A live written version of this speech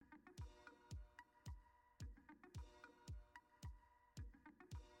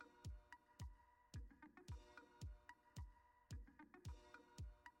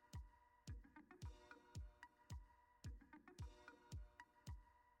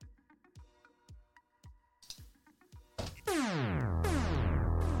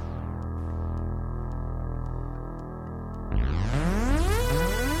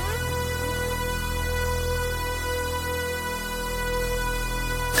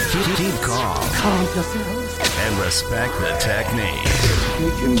Keep calm. Calm yourselves. And respect the technique.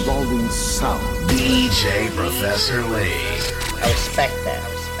 Technique involving sound. DJ Professor Lee. I respect that.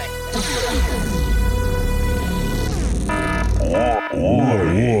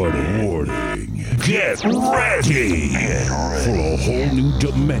 Warning. Get ready for a whole new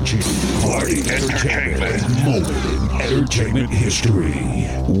dimension. Party entertainment. Moment in entertainment history.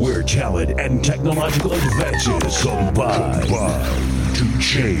 Where talent and technological advances combine to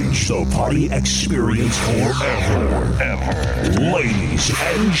change the party experience forever. Ladies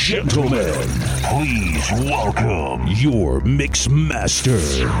and gentlemen, please welcome your mix master,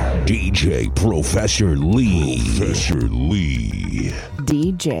 DJ Professor Lee.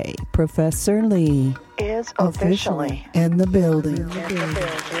 DJ Professor Lee is officially in the building.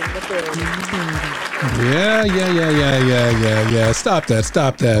 Yeah. Stop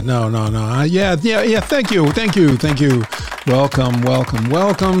that. No. Yeah. Thank you. Welcome.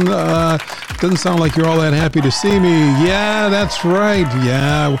 Doesn't sound like you're all that happy to see me. Yeah, that's right.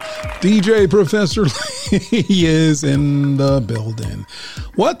 Yeah. DJ Professor Lee is in the building.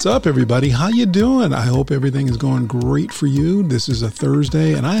 What's up, everybody? How you doing? I hope everything is going great for you. This is a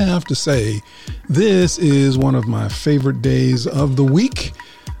Thursday, and I have to say, this is one of my favorite days of the week.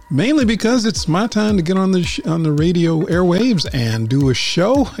 Mainly because it's my time to get on the radio airwaves and do a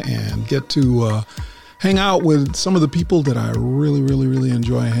show and get to hang out with some of the people that I really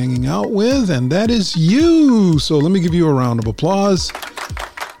enjoy hanging out with, and that is you. So let me give you a round of applause.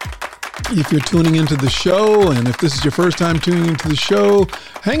 If you're tuning into the show, and if this is your first time tuning into the show,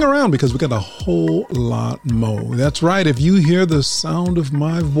 hang around because we got a whole lot more. That's right. If you hear the sound of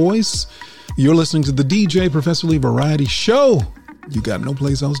my voice, you're listening to the DJ Professor Lee Variety Show. You got no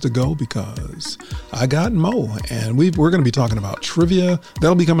place else to go because I got Mo, and we're going to be talking about trivia.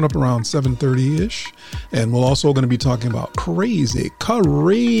 That'll be coming up around 7:30-ish, and we're also going to be talking about crazy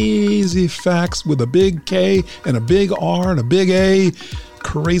facts with a big K and a big R and a big A.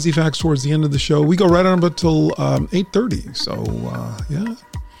 Crazy facts towards the end of the show. We go right on until 8:30. So, yeah.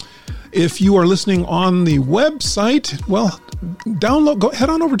 If you are listening on the website, well, head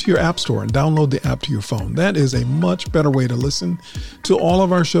on over to your app store and download the app to your phone. That is a much better way to listen to all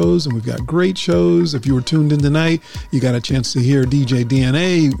of our shows, and we've got great shows. If you were tuned in tonight, you got a chance to hear DJ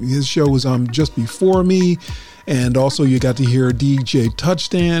DNA. His show was on just before me. And also you got to hear DJ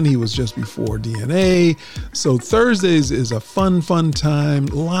Touchdown. He was just before DNA. So Thursdays is a fun time.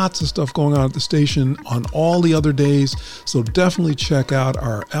 Lots of stuff going on at the station on all the other days. So definitely check out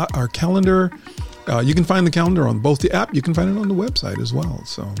our calendar. You can find the calendar on both the app. You can find it on the website as well.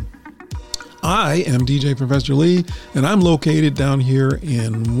 So I am DJ Professor Lee, and I'm located down here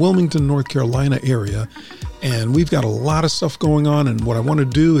in Wilmington, North Carolina area. And we've got a lot of stuff going on. And what I want to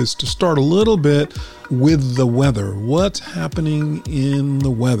do is to start a little bit with the weather. What's happening in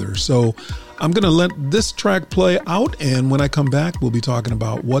the weather? So I'm going to let this track play out. And when I come back, we'll be talking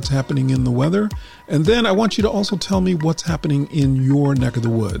about what's happening in the weather. And then I want you to also tell me what's happening in your neck of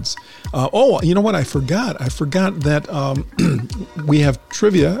the woods. Oh, you know what? I forgot that we have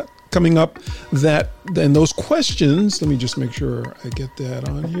trivia coming up, and those questions, let me just make sure I get that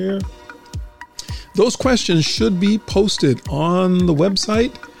on here. Those questions should be posted on the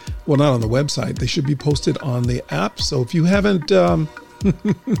website. Well, not on the website. They should be posted on the app. So if you haven't gone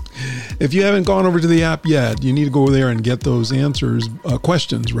over to the app yet, you need to go there and get those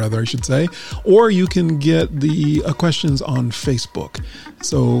questions, I should say. Or you can get the questions on Facebook.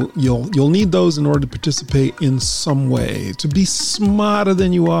 So you'll need those in order to participate in some way. To be smarter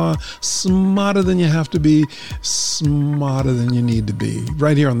than you are, smarter than you have to be, smarter than you need to be.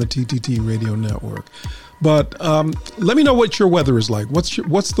 Right here on the TTT Radio Network. But let me know what your weather is like. What's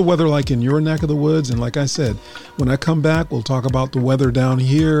the weather like in your neck of the woods? And like I said, when I come back, we'll talk about the weather down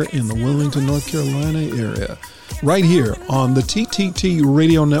here in the Wilmington, North Carolina area. Right here on the TTT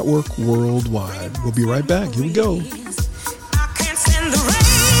Radio Network worldwide. We'll be right back. Here we go. I can't stand the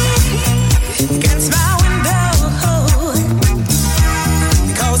rain against my window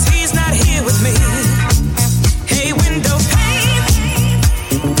because he's not here with me. Hey, window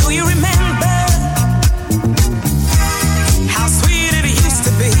pane, do you remember?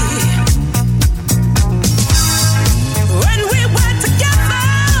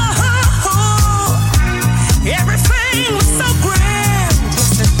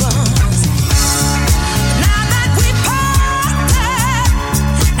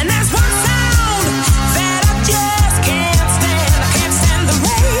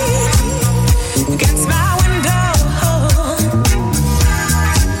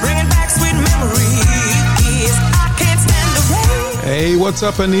 Hey, what's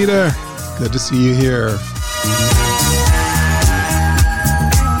up, Anita? Good to see you here.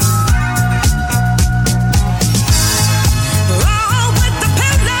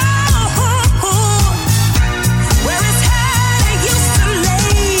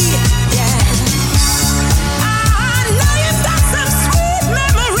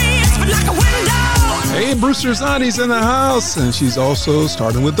 Hey, Brewster Zani's in the house, and she's also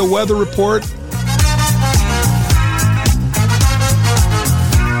starting with the weather report.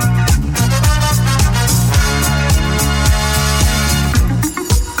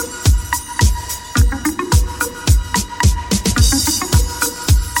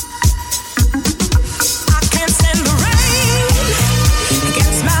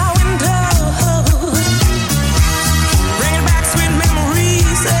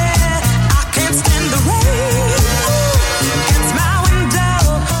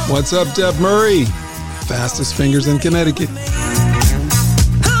 What's up, Deb Murray? Fastest fingers in Connecticut.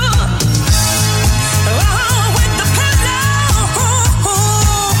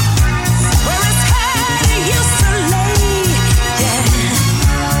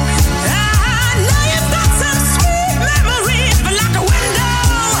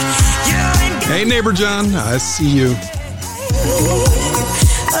 Hey, neighbor John, I see you. I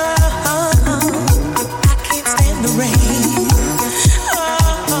can't stand the rain.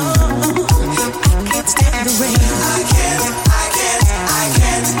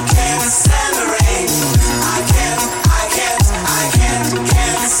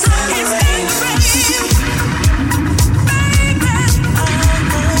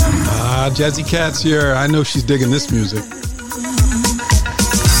 Jazzy Cat's here. I know she's digging this music.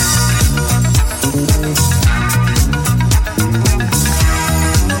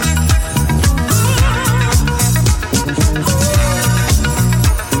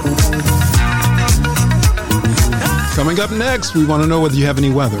 Coming up next, we want to know whether you have any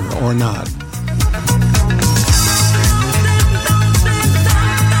weather or not.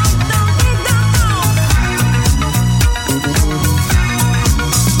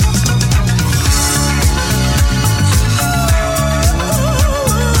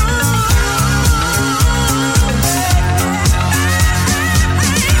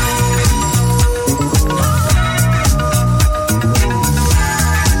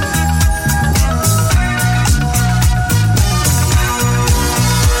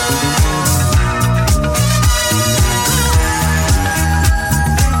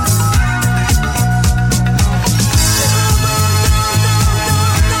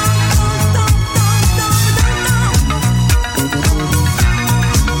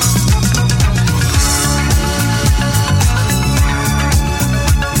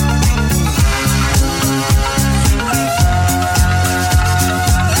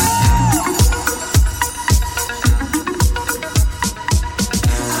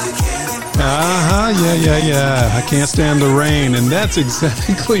 Yeah. I can't stand the rain. And that's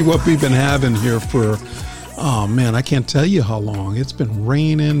exactly what we've been having here for, oh man, I can't tell you how long. It's been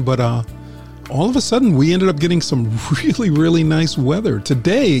raining, but all of a sudden we ended up getting some really, really nice weather.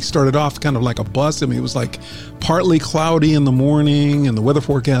 Today started off kind of like a bust. I mean, it was like partly cloudy in the morning, and the weather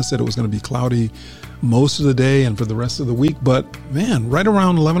forecast said it was going to be cloudy most of the day and for the rest of the week. But man, right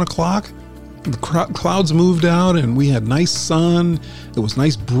around 11 o'clock, the clouds moved out and we had nice sun. It was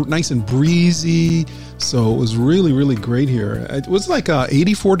nice and breezy. So it was really, really great here. It was like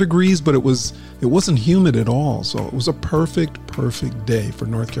 84 degrees, but it wasn't humid at all. So it was a perfect day for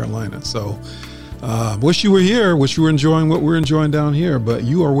North Carolina. So wish you were here. Wish you were enjoying what we're enjoying down here. But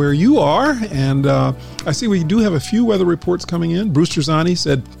you are where you are. And I see we do have a few weather reports coming in. Brewster Zani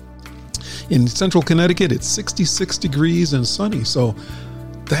said in central Connecticut, it's 66 degrees and sunny. So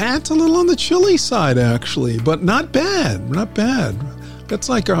that's a little on the chilly side, actually, but not bad. That's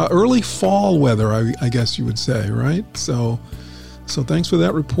like early fall weather, I guess you would say, right? So thanks for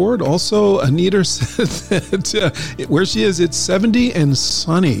that report. Also, Anita said that where she is, it's 70 and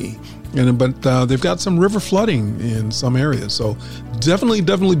sunny, but they've got some river flooding in some areas. So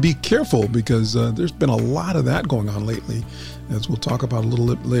definitely be careful, because there's been a lot of that going on lately, as we'll talk about a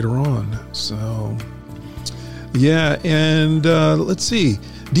little bit later on. So yeah, and let's see.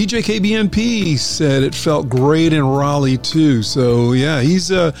 DJ KBNP said it felt great in Raleigh too. So yeah,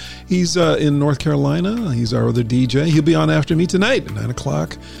 he's in North Carolina. He's our other DJ. He'll be on after me tonight at 9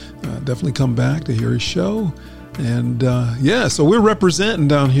 o'clock. Definitely come back to hear his show. And so we're representing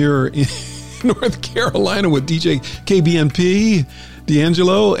down here in North Carolina with DJ KBNP,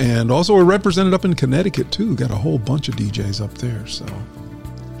 D'Angelo, and also we're represented up in Connecticut too. Got a whole bunch of DJs up there. So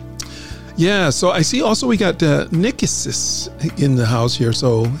yeah, so I see also we got Nikisis in the house here.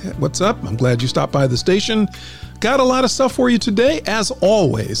 So what's up? I'm glad you stopped by the station. Got a lot of stuff for you today, as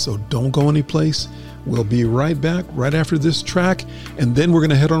always. So don't go anyplace. We'll be right back right after this track. And then we're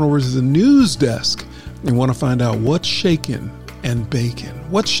going to head on over to the news desk and want to find out what's shaking and baking.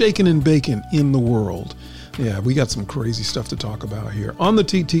 What's shaking and baking in the world? Yeah, we got some crazy stuff to talk about here on the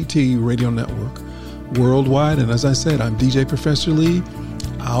TTT Radio Network worldwide. And as I said, I'm DJ Professor Lee.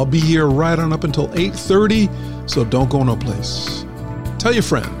 I'll be here right on up until 8:30, so don't go no place. Tell your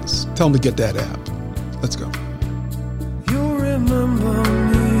friends. Tell them to get that app. Let's go. You remember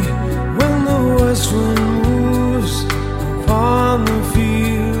me when the west wind moves upon the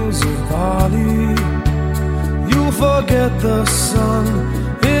fields of barley. You forget the sun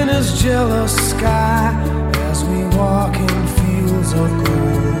in his jealous sky as we walk in fields of gold.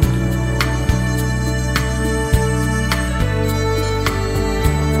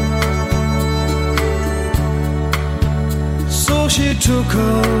 So she took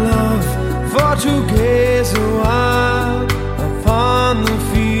her love for to gaze a while upon the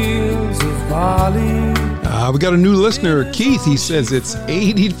fields of barley. We got a new listener, Keith. He says it's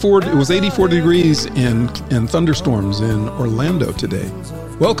 84. It was 84 degrees and thunderstorms in Orlando today.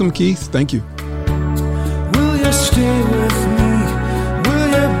 Welcome, Keith. Thank you. Will you stay with me? Will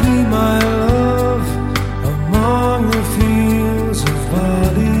you be my love among the fields of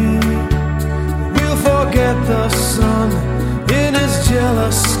barley? We'll forget the sun in his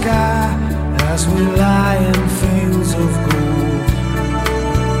jealous sky as we lie in fields of gold.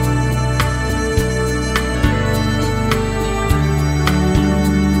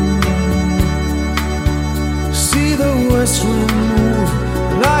 See the west wind move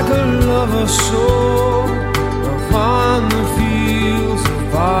like a lover's soul upon the fields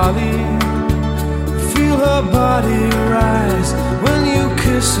of barley. Feel her body rise when you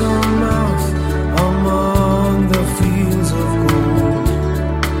kiss her mouth among the fields of gold.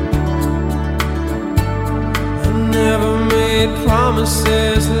 I never made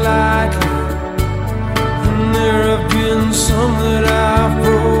promises lightly, and there have been some that I've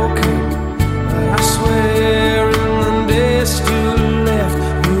broken. But I swear in the days still left,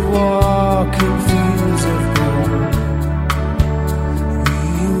 we walk in fields of gold.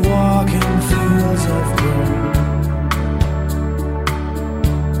 We walk in fields of gold.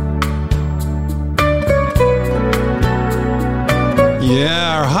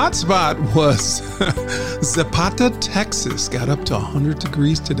 Yeah, our hotspot was Zapata, Texas. Got up to 100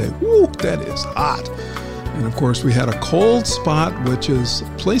 degrees today. Woo, that is hot. And of course, we had a cold spot, which is a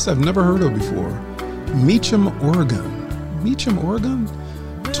place I've never heard of before. Meacham, Oregon. Meacham, Oregon?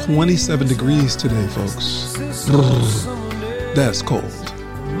 27 degrees today, folks. That's cold.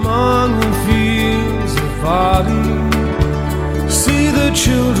 Among the fields of barley, see the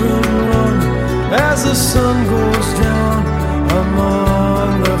children run as the sun goes down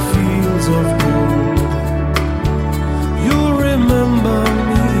among the fields of gold. You'll remember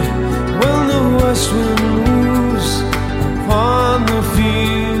me when the west wind moves upon the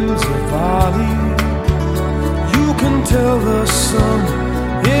fields of barley. You can tell the sun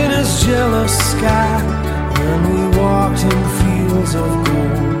in his jealous sky when we walked in fields of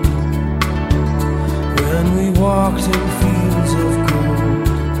gold. When we walked in fields of gold.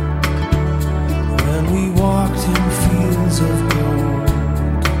 When we walked in fields of gold.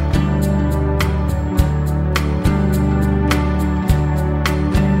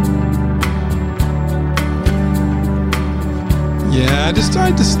 Yeah, I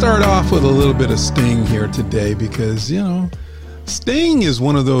decided to start off with a little bit of Sting here today because, you know, Sting is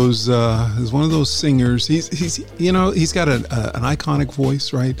one of those singers. He's got an iconic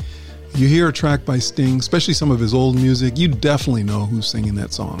voice, right? You hear a track by Sting, especially some of his old music, you definitely know who's singing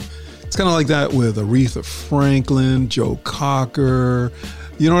that song. It's kind of like that with Aretha Franklin, Joe Cocker.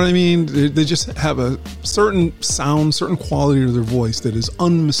 You know what I mean? They just have a certain sound, certain quality to their voice that is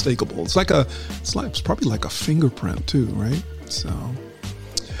unmistakable. It's probably like a fingerprint too, right? So,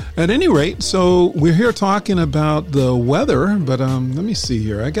 at any rate, so we're here talking about the weather, but let me see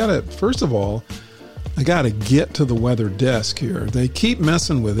here. First of all, I gotta get to the weather desk here. They keep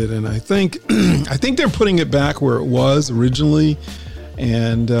messing with it, and I think they're putting it back where it was originally.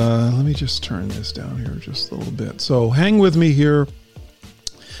 And let me just turn this down here just a little bit. So hang with me here.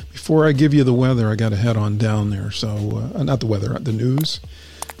 Before I give you the weather, I got to head on down there. So not the weather, the news.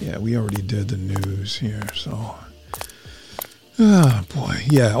 Yeah, we already did the news here. So, oh boy,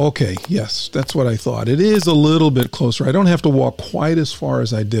 yeah, okay, yes, that's what I thought. It is a little bit closer. I don't have to walk quite as far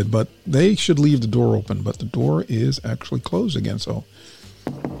as I did, but they should leave the door open. But the door is actually closed again. So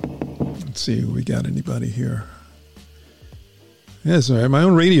let's see, we got anybody here? Yes, yeah, my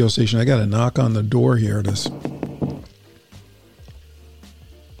own radio station. I got to knock on the door here. This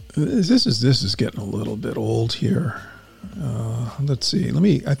is getting a little bit old here. Let's see.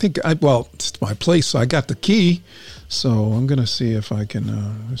 It's my place, so I got the key. So I'm going to see if I can,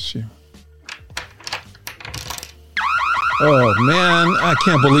 let's see. Oh man, I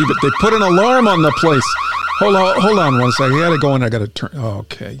can't believe it. They put an alarm on the place. Hold on one second. I got to go in. I got to turn.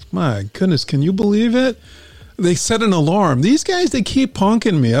 Okay. My goodness. Can you believe it? They set an alarm. These guys, they keep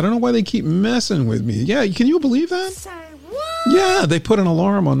punking me. I don't know why they keep messing with me. Yeah, can you believe that? Say what? Yeah, they put an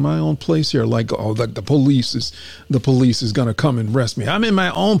alarm on my own place here. Like, oh, the police is going to come and arrest me. I'm in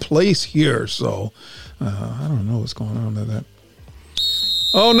my own place here, so I don't know what's going on with that.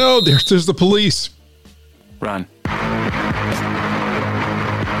 Oh no, there's the police. Run.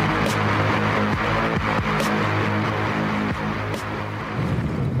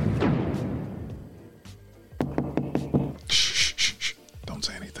 Shh. Don't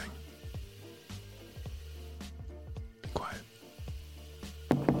say anything. Be quiet.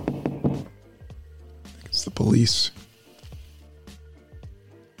 I think it's the police.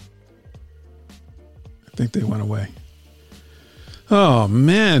 I think they went away. Oh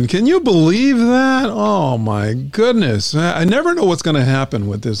man, can you believe that? Oh my goodness. I never know what's going to happen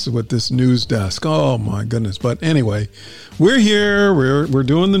with this news desk. Oh my goodness. But anyway, we're here, we're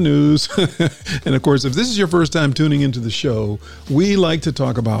doing the news. And of course, if this is your first time tuning into the show, we like to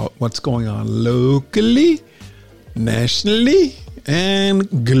talk about what's going on locally, nationally, and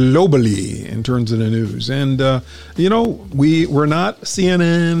globally in terms of the news. And we're not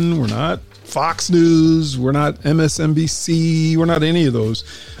CNN, we're not Fox News, we're not MSNBC, we're not any of those.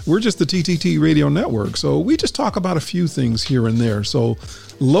 We're just the TTT Radio Network. So we just talk about a few things here and there. So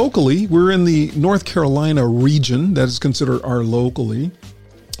locally, we're in the North Carolina region that is considered our locally.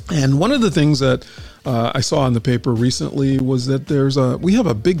 And one of the things that I saw in the paper recently was that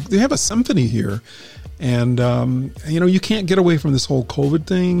they have a symphony here. And, you can't get away from this whole COVID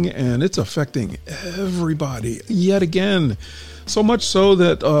thing, and it's affecting everybody yet again. So much so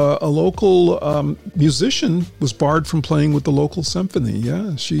that a local musician was barred from playing with the local symphony.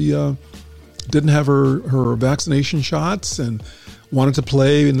 Yeah, she didn't have her vaccination shots and wanted to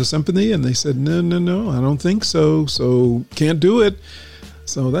play in the symphony, and they said, no, I don't think so. So can't do it.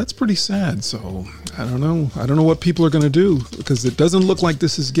 So that's pretty sad. So I don't know what people are going to do, because it doesn't look like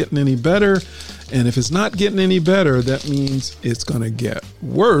this is getting any better. And if it's not getting any better, that means it's going to get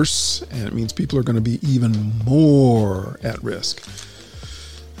worse. And it means people are going to be even more at risk.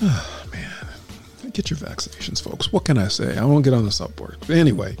 Oh, man. Get your vaccinations, folks. What can I say? I won't get on the subboard. But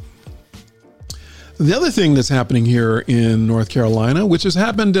anyway. The other thing that's happening here in North Carolina, which has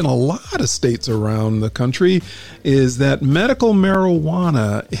happened in a lot of states around the country, is that medical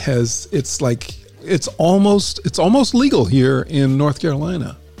marijuana it's almost legal here in North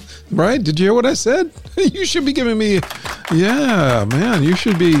Carolina. Right? Did you hear what I said? You should be giving me, yeah, man, you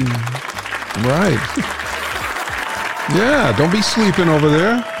should be, right. Yeah, don't be sleeping over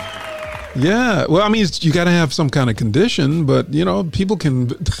there. Yeah, well, I mean, you got to have some kind of condition, but,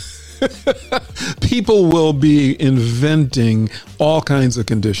 people will be inventing all kinds of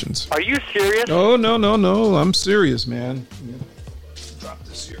conditions. Are you serious? Oh, no. I'm serious, man. Drop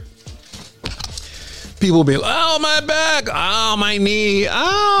this here. People will be like, oh, my back. Oh, my knee.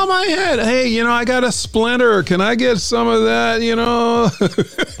 Oh, my head. Hey, I got a splinter. Can I get some of that,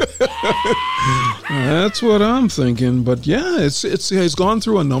 That's what I'm thinking. But, yeah, it's gone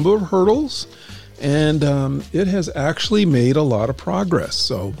through a number of hurdles. And it has actually made a lot of progress.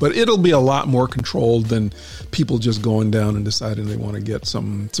 So, but it'll be a lot more controlled than people just going down and deciding they want to get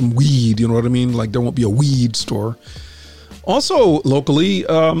some weed. You know what I mean? Like there won't be a weed store. Also, locally,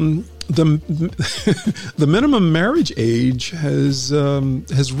 the minimum marriage age has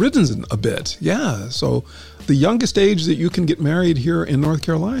risen a bit. Yeah. So the youngest age that you can get married here in North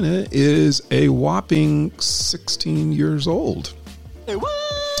Carolina is a whopping 16 years old. Hey, what?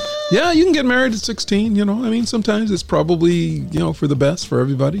 Yeah, you can get married at 16, I mean, sometimes it's probably, for the best for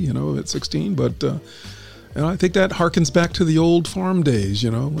everybody, at 16. But, I think that harkens back to the old farm days,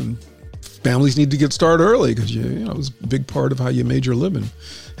 when families need to get started early because, it was a big part of how you made your living.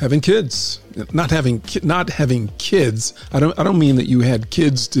 Having kids, not having kids. I don't mean that you had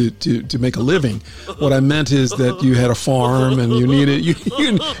kids to make a living. What I meant is that you had a farm and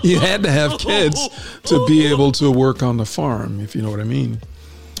you had to have kids to be able to work on the farm, if you know what I mean.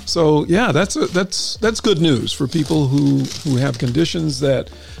 So yeah, that's good news for people who have conditions that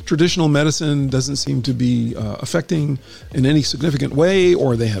traditional medicine doesn't seem to be affecting in any significant way,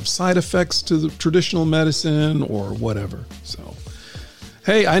 or they have side effects to the traditional medicine or whatever. So,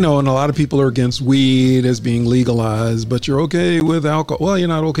 hey, I know, and a lot of people are against weed as being legalized, but you're okay with alcohol. Well, you're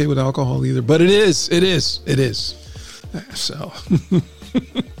not okay with alcohol either, but it is. So,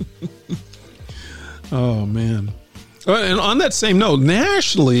 oh man. And on that same note,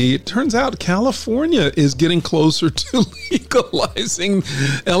 nationally, it turns out California is getting closer to legalizing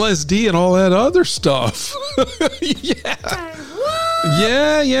LSD and all that other stuff. Yeah.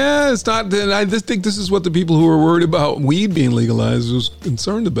 Yeah, it's not. I just think this is what the people who are worried about weed being legalized was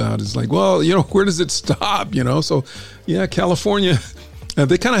concerned about. It's like, well, where does it stop? So, yeah, California,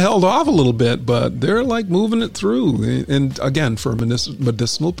 they kind of held off a little bit, but they're like moving it through. And again, for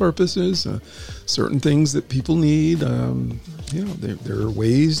medicinal purposes, certain things that people need, there are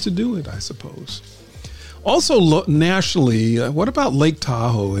ways to do it, I suppose. Also, nationally, what about Lake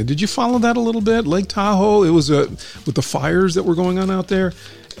Tahoe? Did you follow that a little bit? Lake Tahoe, it was with the fires that were going on out there,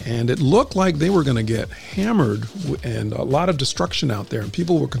 and it looked like they were going to get hammered and a lot of destruction out there. And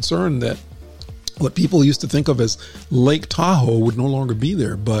people were concerned that what people used to think of as Lake Tahoe would no longer be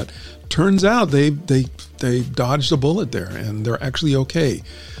there. But turns out they dodged a bullet there, and they're actually okay.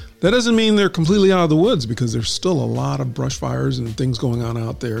 That doesn't mean they're completely out of the woods, because there's still a lot of brush fires and things going on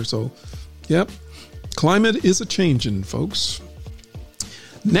out there. So, yep. Climate is a changing, folks.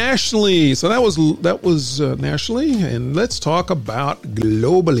 Nationally, so that was nationally, and let's talk about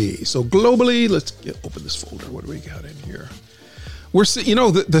globally. So globally, let's open this folder. What do we got in here?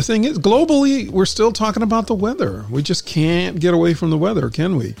 The thing is, globally, we're still talking about the weather. We just can't get away from the weather,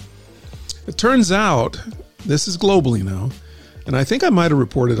 can we? It turns out, this is globally now, and I think I might have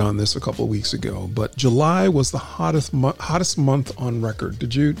reported on this a couple of weeks ago, but July was the hottest month on record.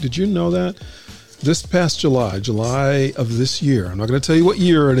 Did you know that? This past July of this year. I'm not going to tell you what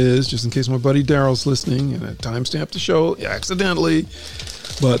year it is, just in case my buddy Daryl's listening and I timestamped the show accidentally.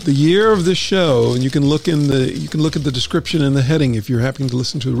 But the year of this show, and you can look at the description and the heading if you're happening to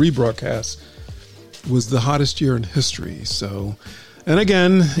listen to the rebroadcast, was the hottest year in history. So, and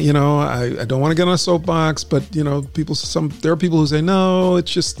again, I don't want to get on a soapbox, but there are people who say no,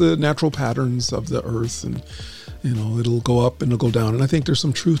 it's just the natural patterns of the earth, and it'll go up and it'll go down. And I think there's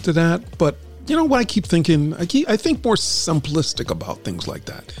some truth to that, but what I keep thinking? I think more simplistic about things like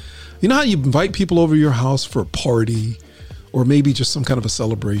that. You know how you invite people over to your house for a party or maybe just some kind of a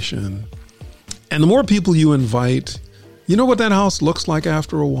celebration, and the more people you invite, you know what that house looks like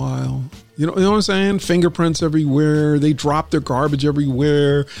after a while? You know what I'm saying? Fingerprints everywhere. They drop their garbage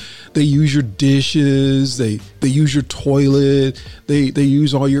everywhere. They use your dishes. They use your toilet. They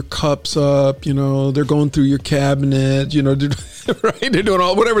use all your cups up. They're going through your cabinet. Right? They're doing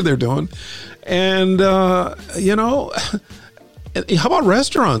whatever they're doing. And how about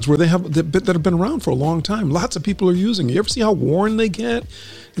restaurants where that have been around for a long time? Lots of people are using it. You ever see how worn they get?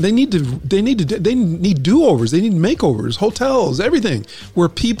 They need do-overs. They need makeovers. Hotels, everything where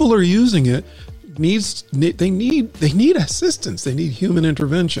people are using it they need assistance. They need human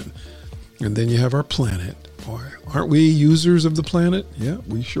intervention. And then you have our planet. Boy, aren't we users of the planet? Yeah,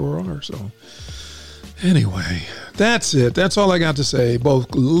 we sure are. So anyway, that's it. That's all I got to say,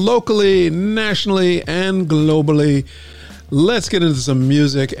 both locally, nationally, and globally. Let's get into some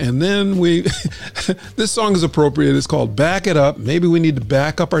music, and then this song is appropriate. It's called Back It Up. Maybe we need to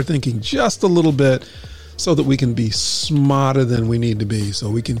back up our thinking just a little bit so that we can be smarter than we need to be, so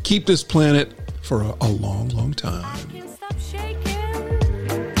we can keep this planet for a long, long time. I can't stop shaking.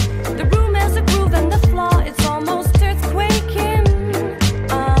 The room has a groove and the floor, it's almost earthquaking.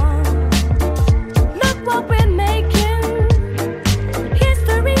 Look what we're making.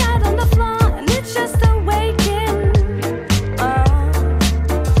 History out on the floor, and it's just awakening.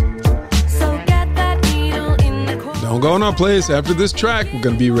 So get that needle in the core. Don't go no place. After this track, we're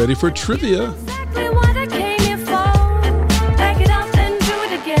going to be ready for trivia. Exactly what I came here for. Back it up and do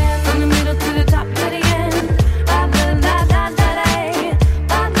it again. From the middle to the top to the end. Ba-ba-la-la-la-la-day.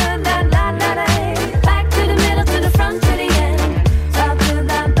 Ba-ba-la-la-la-la-day. Back to the middle to the front to the end.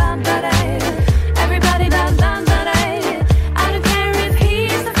 Ba-ba-la-la-la-day. Everybody ba-ba-la-la-day. I don't care if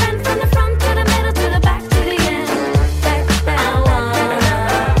he's the friend from the front to the middle to the back to the end. Back, back, I wanna.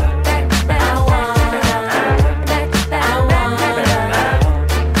 Back, back, I wanna. Back, back, I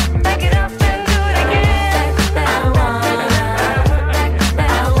wanna. Back it up and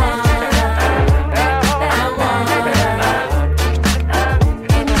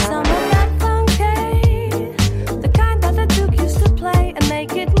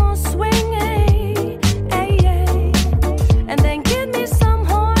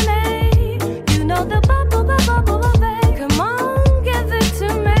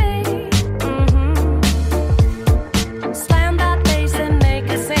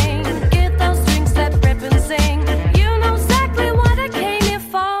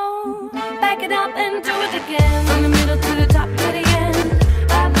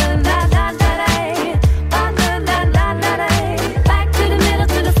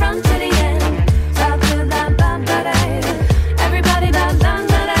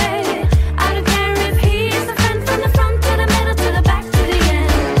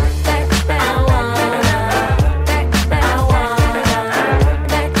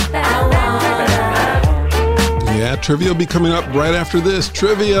Trivia will be coming up right after this.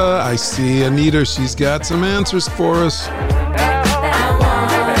 Trivia. I see Anita. She's got some answers for us.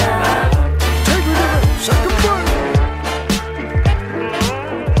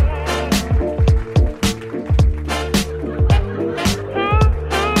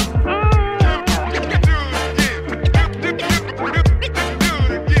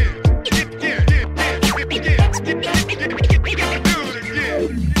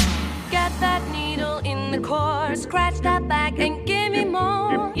 Get that needle in the core, scratch that back and give me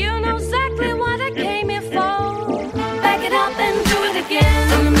more. You know exactly what I came here for. Back it up and do it again.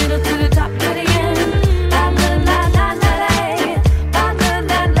 From the middle to the top to the end. La la la la la la. La la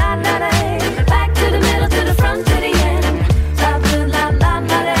la la la la. Back to the middle to the front to the end. La la la la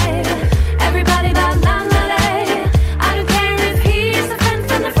la la. Everybody la la la la. I don't care if he's the friend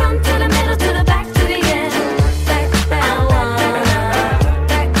from the front to the middle to the back to the end. Back, back, I wanna.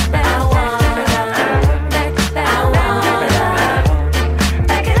 Back, back, I wanna. Back, back, I wanna.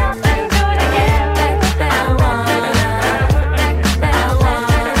 Back it up and do it again. Back, back, I wanna. Back, back, I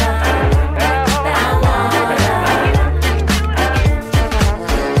wanna. Back, back, I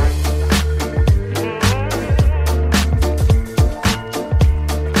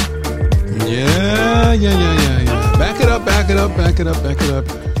Yeah. Back it up, back it up, back it up, back it up.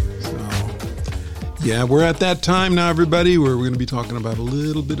 So, yeah, we're at that time now, everybody, where we're going to be talking about a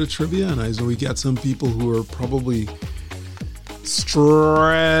little bit of trivia. And I know we got some people who are probably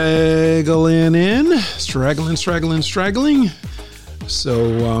straggling.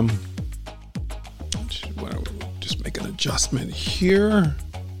 So, just make an adjustment here.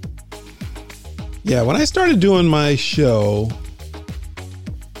 Yeah, when I started doing my show,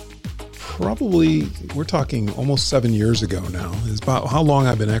 probably, we're talking almost 7 years ago now, is about how long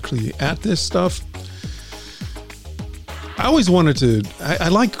I've been actually at this stuff. I always wanted to, I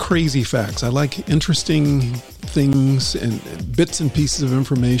like crazy facts. I like interesting things and bits and pieces of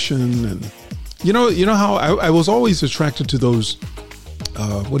information. And you know how I was always attracted to those,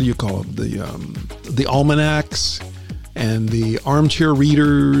 what do you call them? The almanacs and the armchair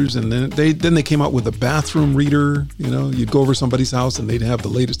readers. And then they came out with a bathroom reader. You know, you'd go over somebody's house and they'd have the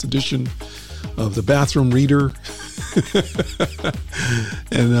latest edition of the bathroom reader.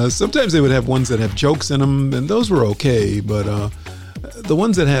 And sometimes they would have ones that have jokes in them, and those were okay. But the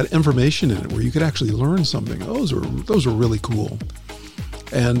ones that had information in it, where you could actually learn something, those were really cool.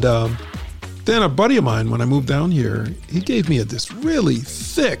 And then a buddy of mine, when I moved down here, he gave me this really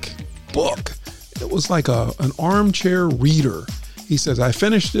thick book. It was like an armchair reader. He says, I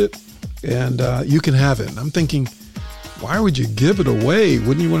finished it, and you can have it. And I'm thinking, why would you give it away?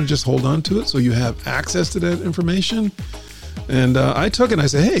 Wouldn't you want to just hold on to it so you have access to that information? And I took it and I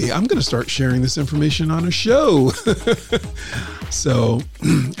said, hey, I'm going to start sharing this information on a show. So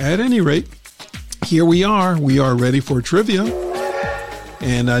at any rate, here we are. We are ready for trivia.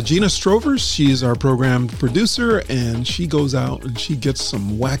 And Gina Strovers, she is our program producer, and she goes out and she gets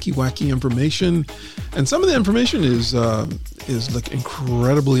some wacky information. And some of the information is like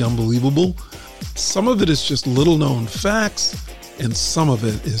incredibly unbelievable. Some of it is just little known facts, and some of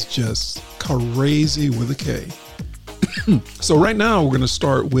it is just crazy with a K. So right now we're going to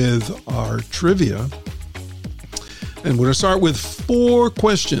start with our trivia. And we're going to start with 4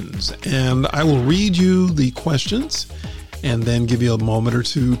 questions. And I will read you the questions and then give you a moment or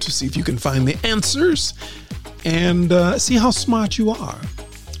two to see if you can find the answers and see how smart you are.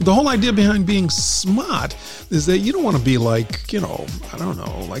 The whole idea behind being smart is that you don't want to be like, I don't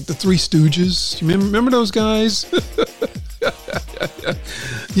know, like the Three Stooges. You remember those guys?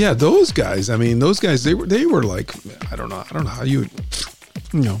 Yeah, those guys. I mean, those guys, they were like, I don't know how you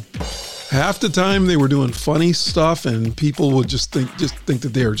half the time they were doing funny stuff and people would just think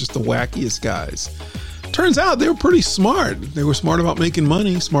that they were just the wackiest guys. Turns out they were pretty smart. They were smart about making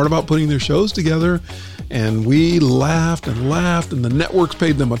money, smart about putting their shows together. And we laughed, and the networks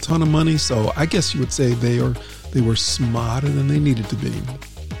paid them a ton of money. So I guess you would say they were smarter than they needed to be.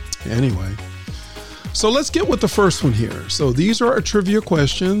 Anyway, so let's get with the first one here. So these are our trivia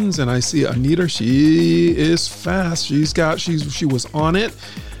questions, and I see Anita. She is fast. She was on it.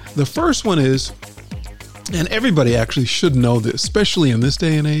 The first one is, and everybody actually should know this, especially in this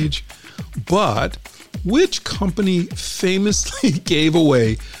day and age, but which company famously gave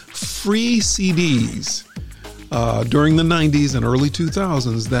away free CDs during the 90s and early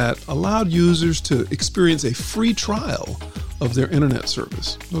 2000s that allowed users to experience a free trial of their internet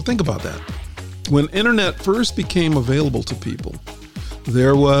service? So think about that. When internet first became available to people,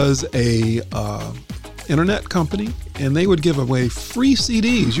 there was a internet company, and they would give away free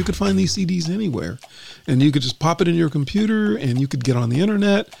CDs. You could find these CDs anywhere, and you could just pop it in your computer, and you could get on the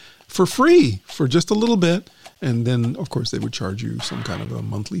internet for free for just a little bit, And then, of course, they would charge you some kind of a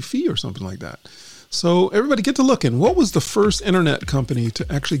monthly fee or something like that. So everybody get to looking. What was the first internet company to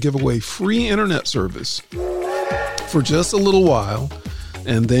actually give away free internet service for just a little while?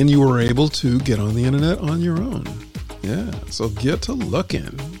 And then you were able to get on the internet on your own. Yeah, so get to looking.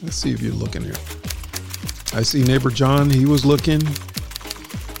 Let's see if you're looking here. I see neighbor John, he was looking.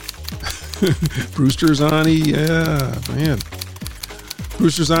 Brewster Zani, yeah, man.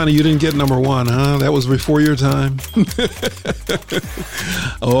 Brewster Zani, you didn't get number one, huh? That was before your time.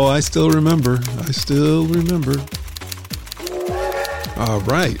 Oh, I still remember. All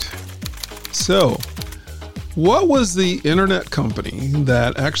right. So, what was the internet company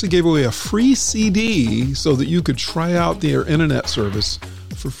that actually gave away a free CD so that you could try out their internet service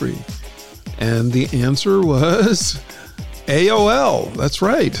for free? And the answer was AOL. That's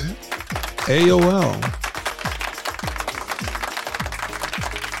right. AOL.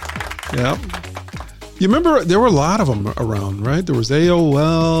 Yeah. You remember there were a lot of them around, right? There was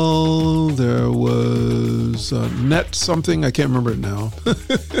AOL, there was Net something, I can't remember it now.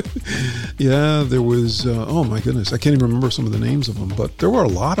 Yeah, there was, oh my goodness, I can't even remember some of the names of them, but there were a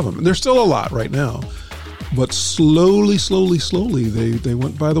lot of them. And there's still a lot right now. But slowly, they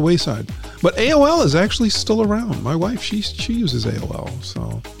went by the wayside. But AOL is actually still around. My wife, she uses AOL.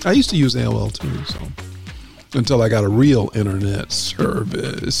 So I used to use AOL too, so until I got a real internet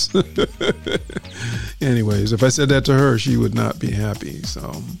service. Anyways, if I said that to her, she would not be happy. So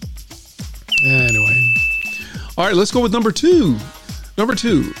anyway. All right, let's go with number two. Number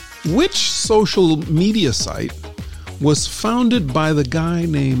two, which social media site was founded by the guy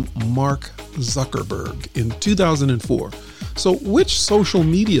named Mark Zuckerberg in 2004? So which social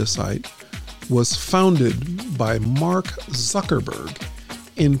media site was founded by Mark Zuckerberg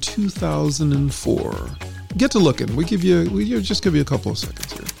in 2004? Get to looking. We just give you a couple of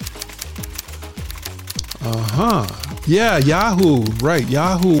seconds here. Yeah, Yahoo. Right.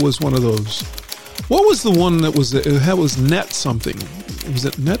 Yahoo was one of those. What was the one that was, it was Net something? Was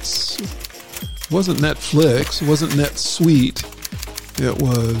it Nets? It wasn't Netflix. It wasn't NetSuite. It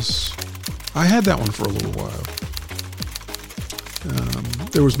was, I had that one for a little while.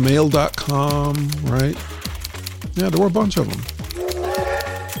 There was mail.com, right? Yeah, there were a bunch of them.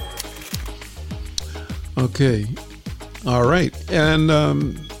 Okay. All right. And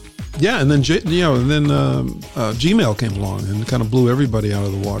yeah, and then Gmail came along and kind of blew everybody out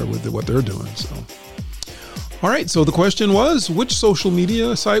of the water with what they're doing. So, all right. So the question was, which social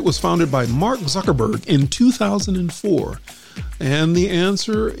media site was founded by Mark Zuckerberg in 2004? And the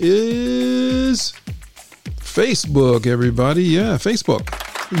answer is Facebook, everybody. Yeah, Facebook.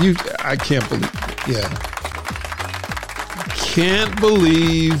 I can't believe. Yeah.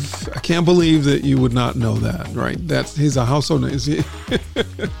 I can't believe that you would not know that, right? He's a household name.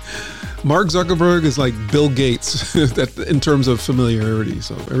 Mark Zuckerberg is like Bill Gates in terms of familiarity,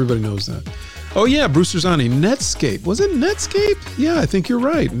 so everybody knows that. Oh yeah, Brewster Zani, Netscape. Was it Netscape? Yeah, I think you're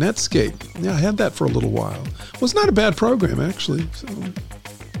right. Netscape. Yeah, I had that for a little while. It was not a bad program, actually. So.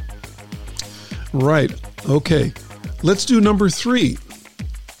 Right. Okay. Let's do number 3.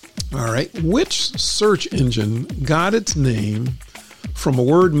 All right. Which search engine got its name from a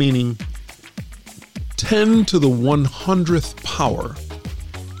word meaning 10 to the 100th power?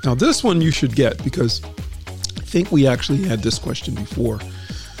 Now, this one you should get because I think we actually had this question before.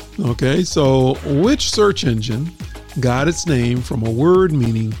 Okay. So which search engine got its name from a word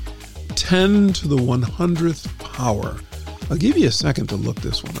meaning 10 to the 100th power? I'll give you a second to look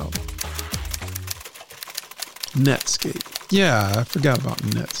this one up. Netscape. Yeah, I forgot about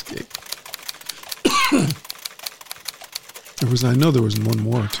Netscape. I know there was one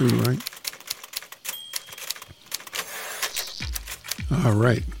more too, right? All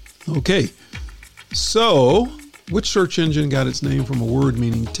right. Okay. So, which search engine got its name from a word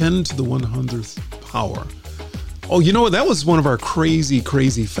meaning 10 to the 100th power? Oh, you know what? That was one of our crazy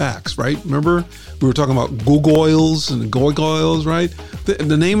facts, right? Remember? We were talking about Googles and Goygoyles, right?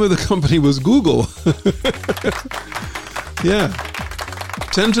 The name of the company was Google. Yeah.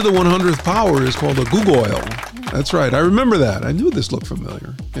 10 to the 100th power is called a Googoil. That's right. I remember that. I knew this looked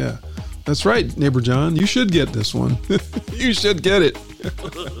familiar. Yeah. That's right, neighbor John. You should get this one. You should get it.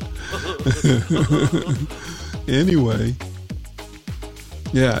 Anyway.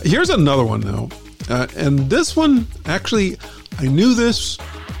 Yeah. Here's another one, though. And this one, actually, I knew this,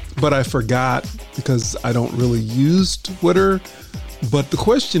 but I forgot because I don't really use Twitter. But the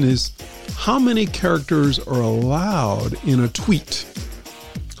question is, how many characters are allowed in a tweet?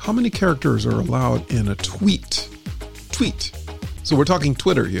 How many characters are allowed in a tweet? Tweet. So we're talking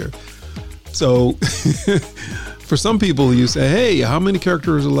Twitter here. So For some people, you say, hey, how many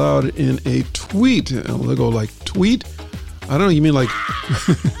characters are allowed in a tweet? And they'll go like, tweet? I don't know, you mean like,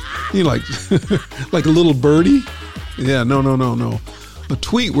 you like, like a little birdie? Yeah, no. A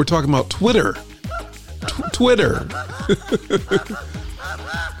tweet, we're talking about Twitter. Twitter.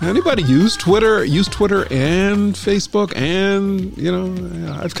 Anybody use Twitter? Use Twitter and Facebook and, you know,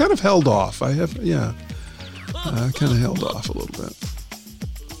 I've kind of held off. I kind of held off a little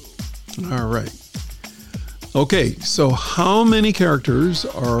bit. All right. Okay, so how many characters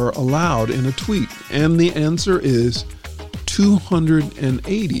are allowed in a tweet? And the answer is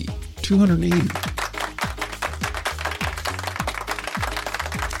 280. 280.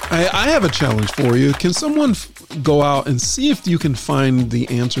 I have a challenge for you. Can someone go out and see if you can find the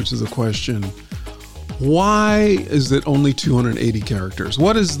answer to the question, why is it only 280 characters?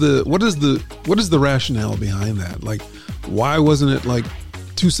 What is the rationale behind that? Like, why wasn't it like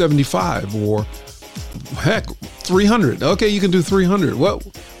 275 or heck 300? Okay, you can do 300. What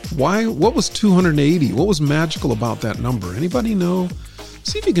was 280? What was magical about that number? Anybody know?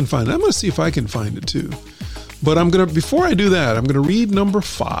 See if you can find it. I'm going to see if I can find it too. But before I do that, I'm going to read number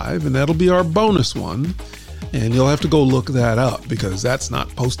 5, and that'll be our bonus one. And you'll have to go look that up because that's not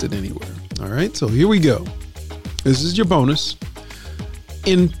posted anywhere. All right, so here we go. This is your bonus.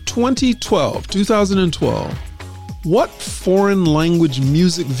 In 2012, what foreign language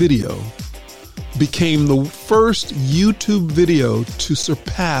music video became the first YouTube video to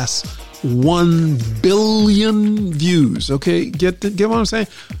surpass 1 billion views? Okay, get what I'm saying?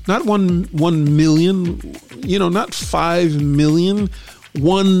 Not 1 million, not 5 million,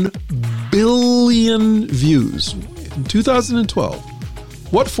 1 billion views. In 2012,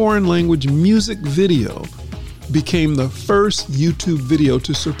 what foreign language music video became the first YouTube video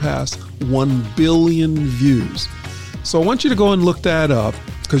to surpass 1 billion views? So I want you to go and look that up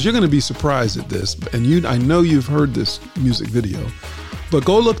because you're going to be surprised at this. And I know you've heard this music video. But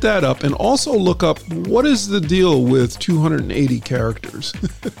go look that up and also look up what is the deal with 280 characters.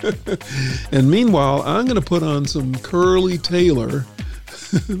 And meanwhile, I'm going to put on some Curly Taylor.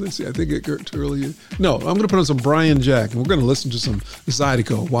 Let's see, I think it Curly. No, I'm going to put on some Brian Jack, and we're going to listen to some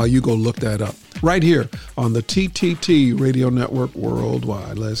Zydeco while you go look that up. Right here on the TTT Radio Network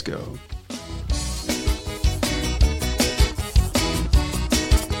Worldwide. Let's go.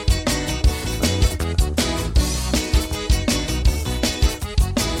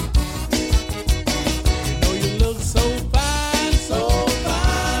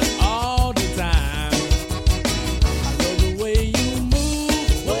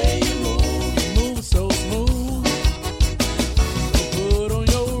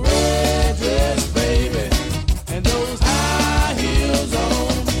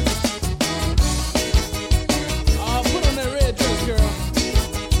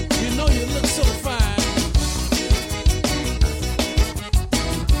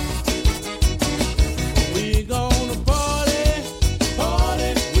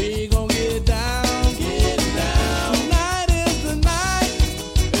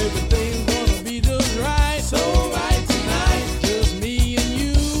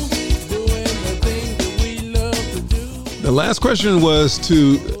 The last question was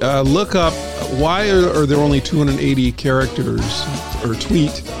to look up why are there only 280 characters or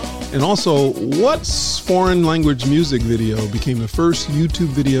tweet, and also what foreign language music video became the first YouTube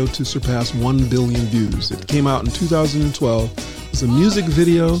video to surpass 1 billion views. It came out in 2012. It's a music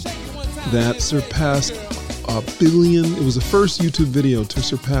video that surpassed 1 billion. It was the first YouTube video to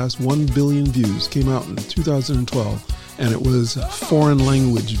surpass 1 billion views. Came out in 2012, and it was a foreign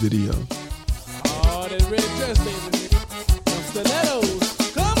language video. Oh, that red dress, baby.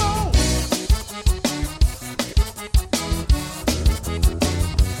 Stilettos. Come on.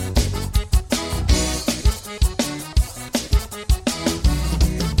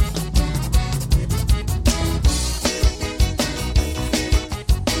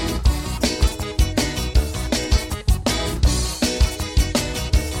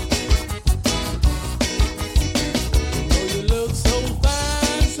 You look so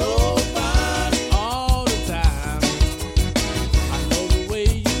fine, so fine.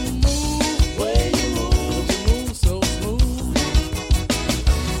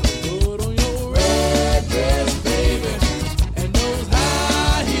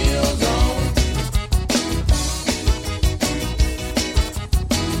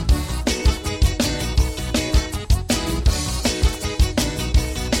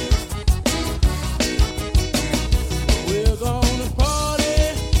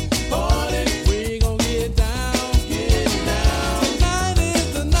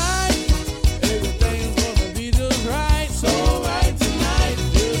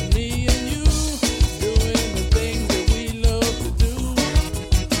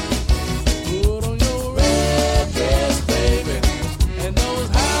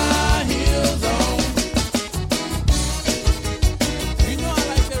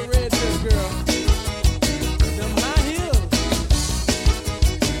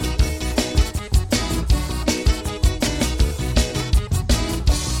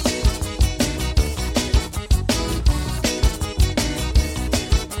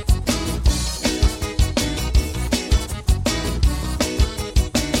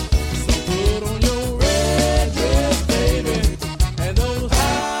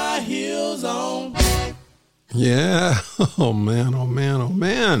 Oh man, oh man, oh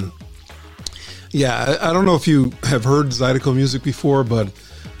man. Yeah, I don't know if you have heard Zydeco music before, but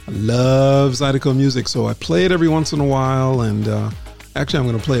I love Zydeco music, so I play it every once in a while, and actually I'm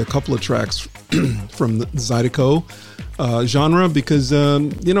going to play a couple of tracks from the Zydeco genre because,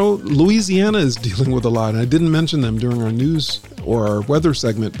 Louisiana is dealing with a lot, and I didn't mention them during our news or our weather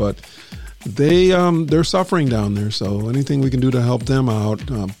segment, but they're suffering down there, so anything we can do to help them out,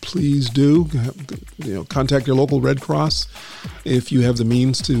 please do. Contact your local Red Cross if you have the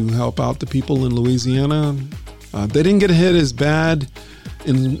means to help out the people in Louisiana. They didn't get hit as bad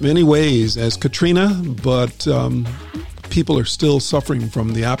in many ways as Katrina, but people are still suffering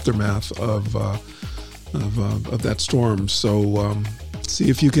from the aftermath of that storm. So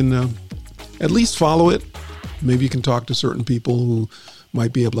see if you can at least follow it. Maybe you can talk to certain people who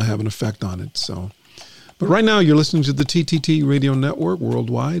might be able to have an effect on it. But right now you're listening to the TTT Radio Network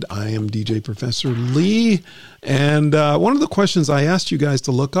worldwide. I am DJ Professor Lee. And one of the questions I asked you guys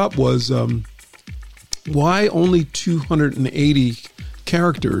to look up was why only 280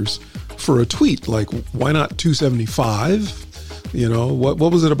 characters for a tweet? Like, why not 275? What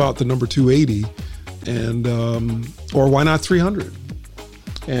was it about the number 280? And or why not 300?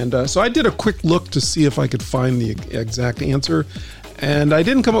 And so I did a quick look to see if I could find the exact answer. And I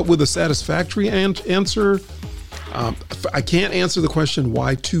didn't come up with a satisfactory answer. I can't answer the question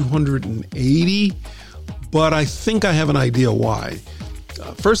why 280, but I think I have an idea why.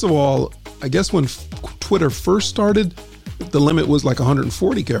 First of all, I guess when Twitter first started, the limit was like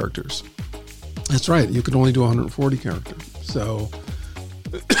 140 characters. That's right, you could only do 140 characters. So,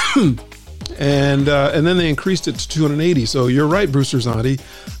 and then they increased it to 280. So you're right, Brewster Zonti.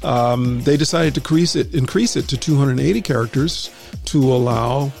 They decided to increase it to 280 characters to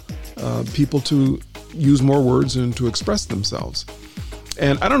allow people to use more words and to express themselves.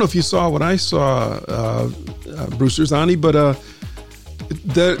 And I don't know if you saw what I saw, Brewster Zonti, but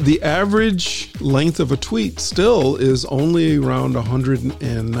the average length of a tweet still is only around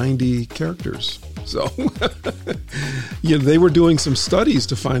 190 characters. So, they were doing some studies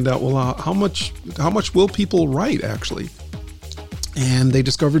to find out, well, how much will people write actually? And they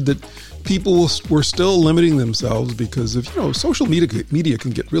discovered that people were still limiting themselves because of, social media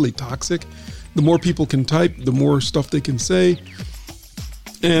can get really toxic. The more people can type, the more stuff they can say.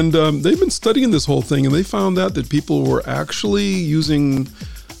 And they've been studying this whole thing, and they found out that people were actually using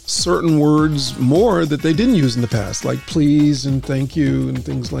certain words more that they didn't use in the past, like please and thank you and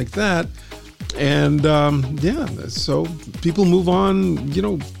things like that. And so people move on,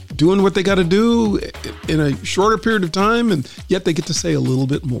 doing what they got to do in a shorter period of time, and yet they get to say a little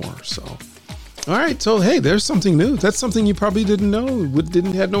bit more. So, all right. So, hey, there's something new. That's something you probably didn't know,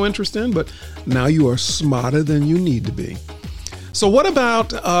 had no interest in, but now you are smarter than you need to be. So what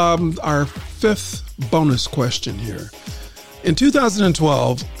about our fifth bonus question here? In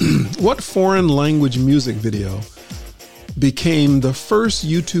 2012, what foreign language music video became the first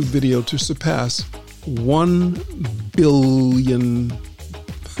YouTube video to surpass 1 billion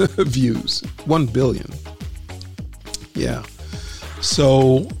views? 1 billion. Yeah.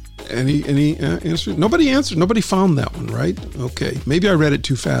 So any answer? Nobody answered. Nobody found that one, right? Okay. Maybe I read it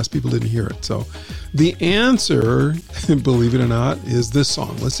too fast. People didn't hear it. So the answer, believe it or not, is this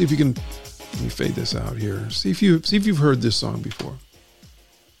song. Let's see if you can. Let me fade this out here. See if you've heard this song before.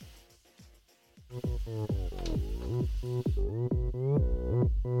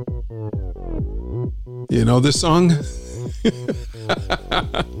 You know this song?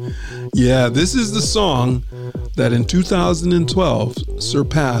 Yeah, this is the song that in 2012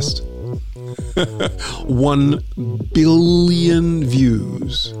 surpassed 1 billion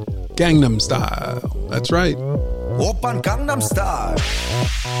views. Gangnam Style. That's right. Oppan Gangnam Style.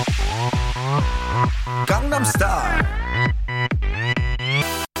 Gangnam Style.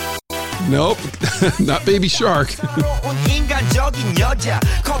 Nope, not Baby Shark. 인간적인 여자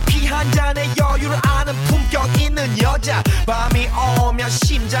커피 한 잔에 여유를 아는 품격 있는 여자 밤이 오면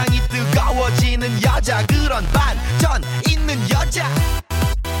심장이 뜨거워지는 여자 그런 반전 있는 여자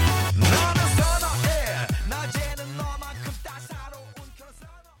너는 선호해 낮에는 너만큼 따사로운 그런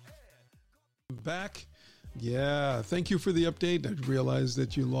선호해. Back. Yeah, thank you for the update. I realized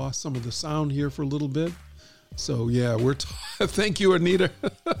that you lost some of the sound here for a little bit. So yeah, thank you, Anita.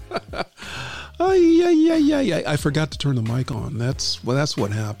 I forgot to turn the mic on. That's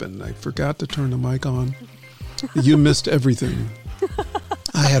what happened. I forgot to turn the mic on. You missed everything.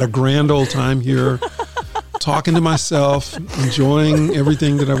 I had a grand old time here, talking to myself, enjoying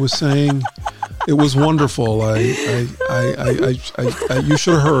everything that I was saying. It was wonderful. You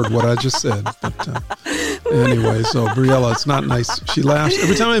should have heard what I just said. But anyway, so Briella, it's not nice. She laughs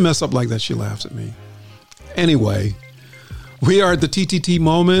every time I mess up like that. She laughs at me. Anyway, We are at the TTT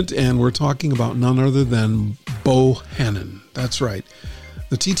moment, and we're talking about none other than Bohannon. That's right.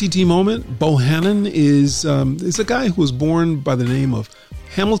 The TTT moment, Bohannon is a guy who was born by the name of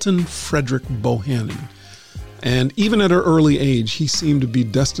Hamilton Frederick Bohannon. And even at an early age, he seemed to be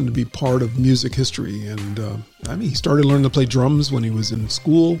destined to be part of music history. And he started learning to play drums when he was in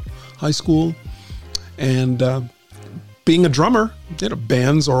school, high school. And being a drummer,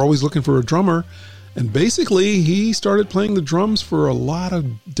 bands are always looking for a drummer. And basically, he started playing the drums for a lot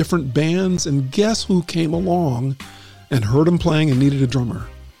of different bands. And guess who came along and heard him playing and needed a drummer?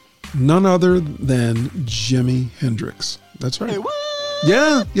 None other than Jimi Hendrix. That's right. Hey, what?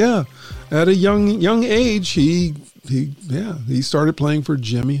 Yeah. At a young age, he started playing for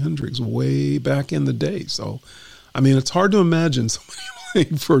Jimi Hendrix way back in the day. So, I mean, it's hard to imagine somebody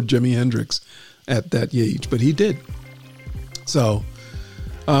playing for Jimi Hendrix at that age, but he did. So,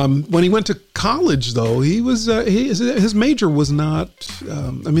 when he went to college, though, he was his major was not.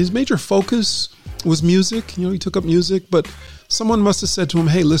 His major focus was music. He took up music, but someone must have said to him,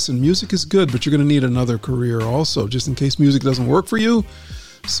 "Hey, listen, music is good, but you're going to need another career also, just in case music doesn't work for you.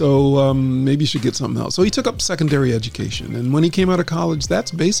 So maybe you should get something else." So he took up secondary education, and when he came out of college,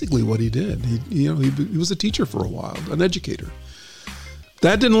 that's basically what he did. He was a teacher for a while, an educator.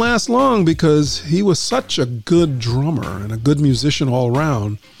 That didn't last long because he was such a good drummer and a good musician all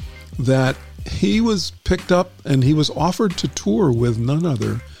around that he was picked up and he was offered to tour with none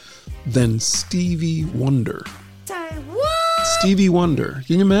other than Stevie Wonder. Stevie Wonder.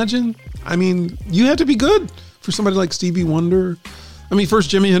 Can you imagine? I mean, you had to be good for somebody like Stevie Wonder. I mean, first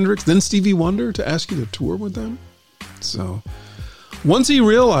Jimi Hendrix, then Stevie Wonder to ask you to tour with them. So once he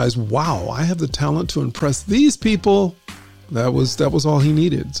realized, wow, I have the talent to impress these people, that was all he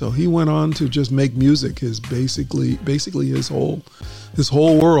needed. So he went on to just make music his basically his whole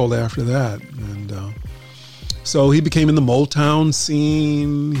world after that. And so he became in the Motown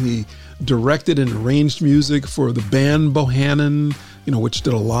scene. He directed and arranged music for the band Bohannon, which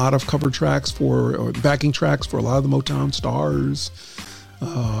did a lot of cover tracks or backing tracks for a lot of the Motown stars.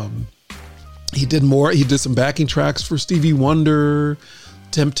 He did some backing tracks for Stevie Wonder,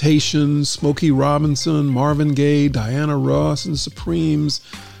 Temptations, Smokey Robinson, Marvin Gaye, Diana Ross and the Supremes,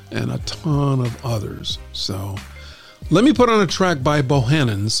 and a ton of others. So let me put on a track by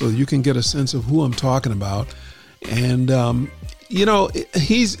Bohannon so you can get a sense of who I'm talking about. And those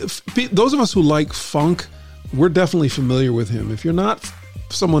of us who like funk, we're definitely familiar with him. If you're not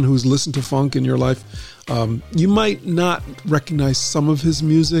someone who's listened to funk in your life, you might not recognize some of his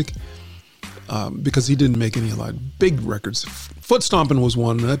music because he didn't make any big records. Foot Stompin' was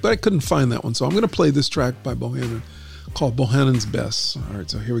one, but I couldn't find that one. So I'm going to play this track by Bohannon called Bohannon's Best. All right,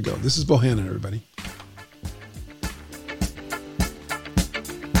 so here we go. This is Bohannon, everybody.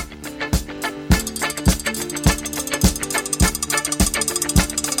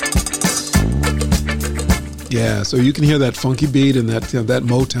 Yeah, so you can hear that funky beat and that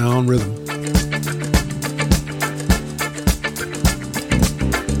Motown rhythm.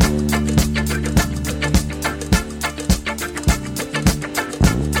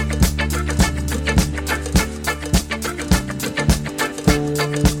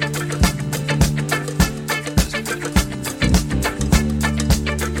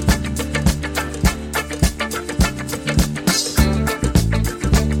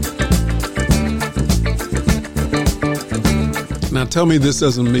 Now tell me this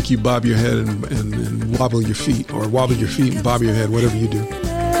doesn't make you bob your head and wobble your feet, or wobble your feet and bob your head, whatever you do.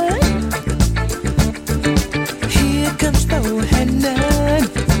 Here comes Bohannon.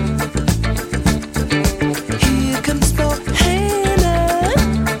 Here comes Bohannon.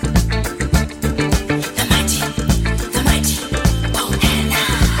 The mighty Bohannon.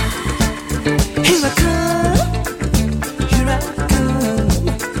 Here I come. Here I come.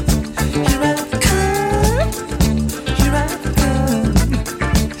 Here I come. Here I come.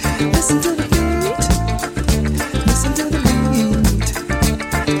 Listen to the beat. Listen to the beat.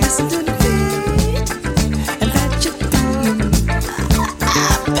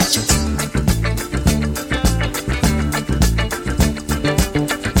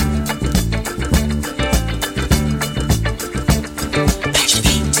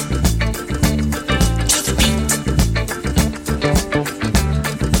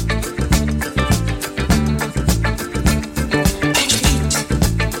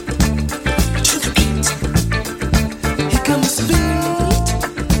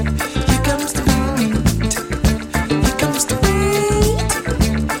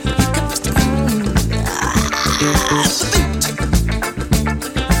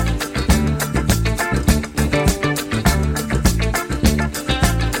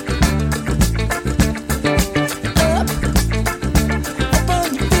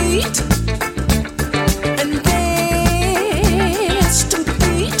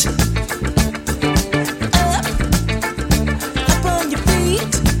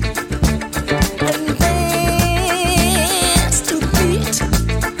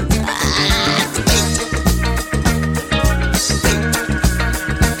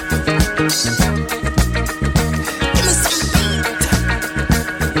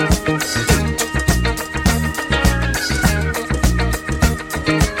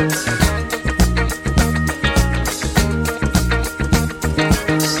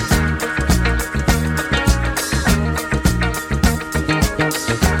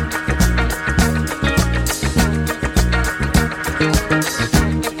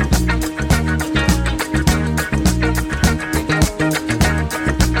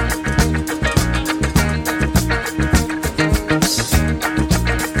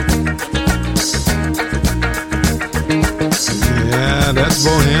 Yeah, that's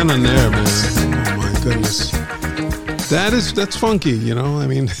Bohannon there, man. Oh my goodness. That's funky, you know? I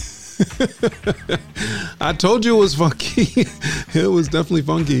mean, I told you it was funky. It was definitely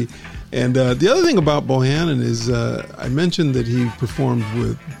funky. And the other thing about Bohannon is I mentioned that he performed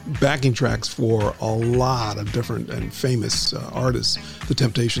with backing tracks for a lot of different and famous artists, The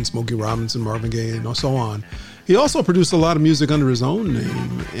Temptations, Smokey Robinson, Marvin Gaye, and so on. He also produced a lot of music under his own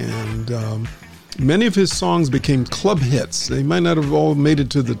name, and many of his songs became club hits. They might not have all made it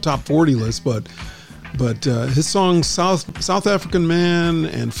to the top 40 list, but his songs South African Man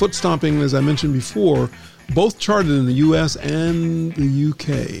and Foot Stomping, as I mentioned before, both charted in the U.S. and the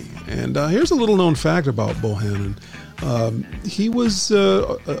UK. And here's a little known fact about Bohannon. He was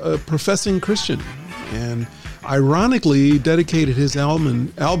a professing Christian, and ironically dedicated his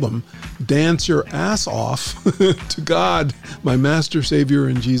album Dance Your Ass Off to God, my Master, Savior,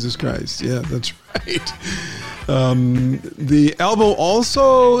 and Jesus Christ. Yeah, that's right. The album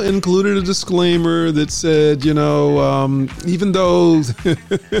also included a disclaimer that said, you know, even though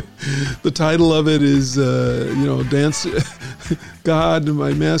the title of it is, Dance, God,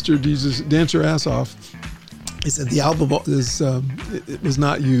 my Master, Jesus, Dance Your Ass Off, he said the album is it was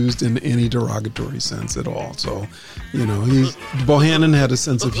not used in any derogatory sense at all. So, you know, Bohannon had a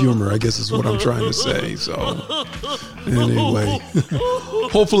sense of humor, I guess is what I'm trying to say. So, anyway,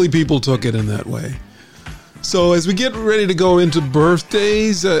 hopefully people took it in that way. So as we get ready to go into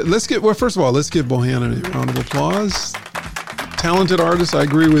birthdays, first of all, let's give Bohannon a round of applause. Talented artist, I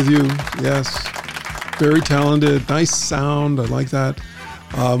agree with you. Yes, very talented, nice sound. I like that.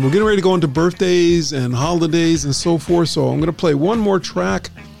 We're getting ready to go into birthdays and holidays and so forth. So I'm going to play one more track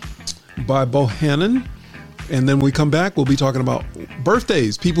by Bohannon. And then when we come back, we'll be talking about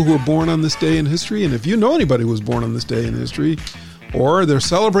birthdays, people who were born on this day in history. And if you know anybody who was born on this day in history, or they're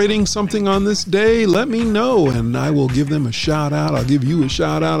celebrating something on this day, let me know, and I will give them a shout out. I'll give you a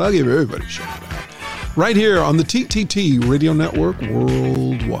shout out. I'll give everybody a shout out. Right here on the TTT Radio Network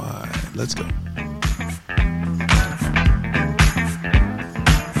Worldwide. Let's go.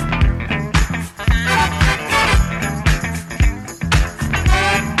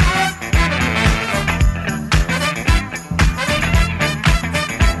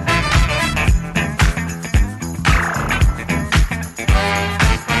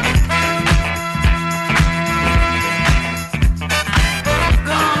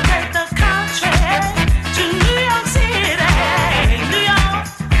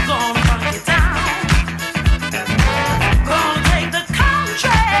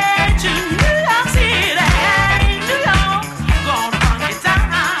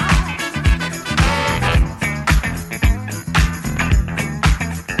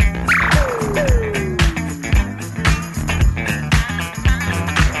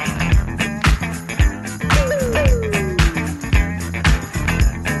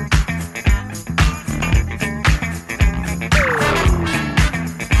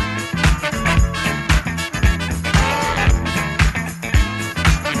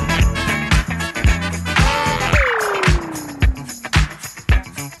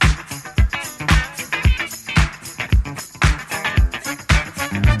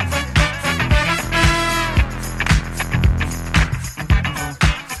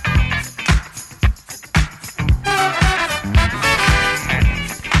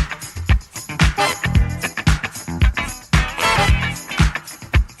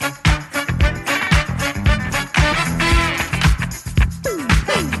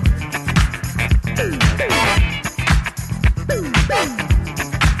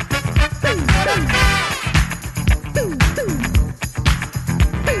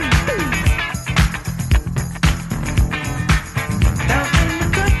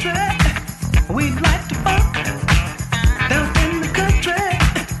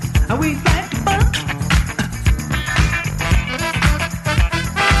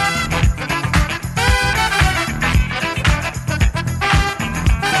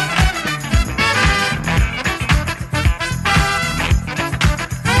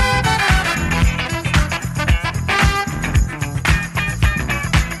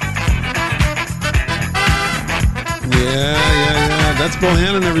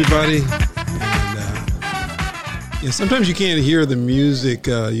 Bohannon, everybody. And, sometimes you can't hear the music.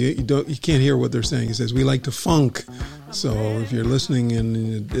 You can't hear what they're saying. He says we like to funk. So if you're listening,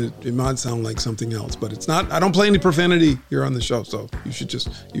 and it might sound like something else, but it's not. I don't play any profanity here on the show, so you should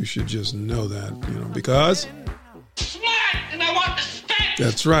just know that, because smart and I want respect.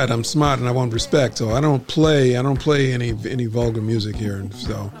 That's right. I'm smart and I want respect. So I don't play any vulgar music here. And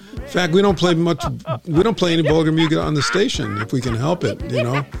so, in fact, we don't play any vulgar music on the station if we can help it.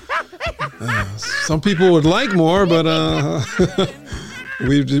 Some people would like more, but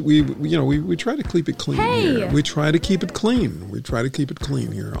We try to keep it clean here. We try to keep it clean. We try to keep it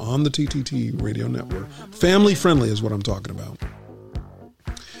clean here on the TTT Radio Network. Family friendly is what I'm talking about.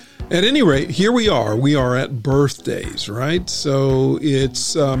 At any rate, here we are. We are at birthdays, right? So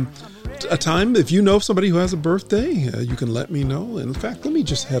it's a time, if you know somebody who has a birthday, you can let me know. And in fact, let me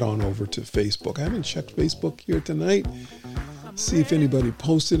just head on over to Facebook. I haven't checked Facebook here tonight. See if anybody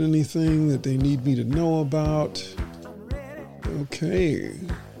posted anything that they need me to know about. Okay.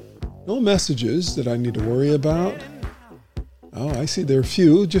 No messages that I need to worry about. Oh, I see there are a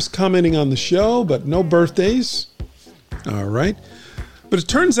few just commenting on the show, but no birthdays. All right. But it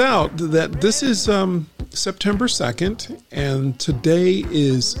turns out that this is September 2nd, and today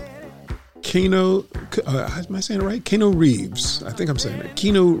is Keanu, am I saying it right? Keanu Reeves. I think I'm saying it.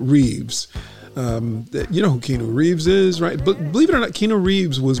 Keanu Reeves. You know who Keanu Reeves is, right? But believe it or not, Keanu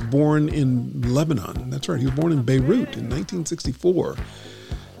Reeves was born in Lebanon. That's right. He was born in Beirut in 1964.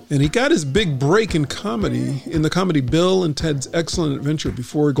 And he got his big break in comedy, in the comedy Bill and Ted's Excellent Adventure,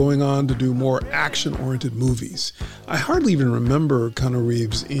 before going on to do more action-oriented movies. I hardly even remember Keanu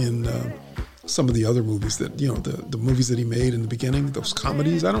Reeves in some of the other movies that, the movies that he made in the beginning, those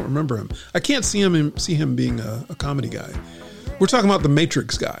comedies. I don't remember him. I can't see him being a comedy guy. We're talking about the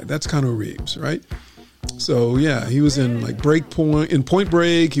Matrix guy. That's Keanu Reeves, right? So yeah, he was in Point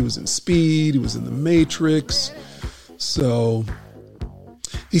Break. He was in Speed. He was in the Matrix. So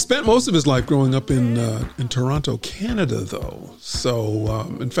he spent most of his life growing up in Toronto, Canada, though. So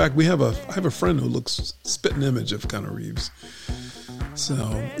in fact, I have a friend who looks spitting image of Keanu Reeves. So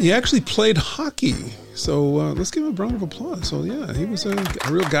he actually played hockey. So let's give him a round of applause. So yeah, he was a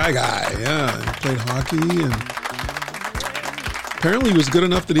real guy. Yeah, he played hockey, and apparently he was good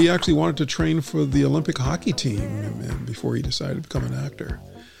enough that he actually wanted to train for the Olympic hockey team before he decided to become an actor.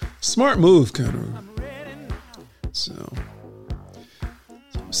 Smart move, Keanu. So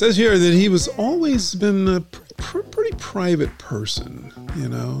it says here that he was always been a pretty private person,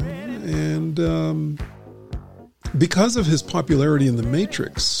 and because of his popularity in The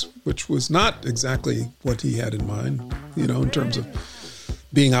Matrix, which was not exactly what he had in mind, in terms of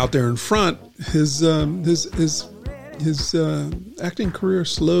being out there in front, his acting career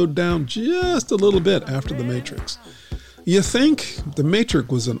slowed down just a little bit after The Matrix. You think The Matrix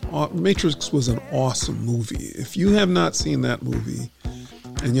was an awesome movie. If you have not seen that movie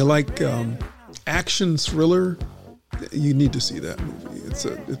and you like action thriller, you need to see that movie. It's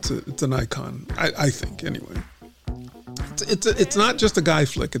an icon, I think, anyway. It's not just a guy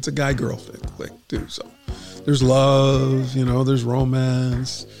flick, it's a guy-girl flick too. So there's love, there's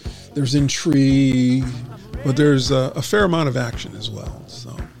romance, there's intrigue, but there's a fair amount of action as well.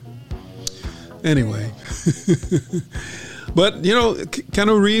 So anyway, but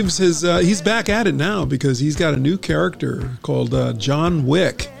Keanu Reeves he's back at it now because he's got a new character called John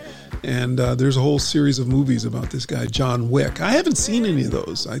Wick. And there's a whole series of movies about this guy, John Wick. I haven't seen any of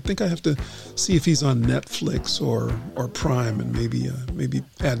those. I think I have to see if he's on Netflix or Prime, and maybe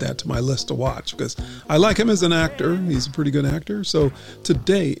add that to my list to watch, because I like him as an actor. He's a pretty good actor. So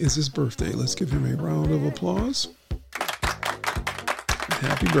today is his birthday. Let's give him a round of applause.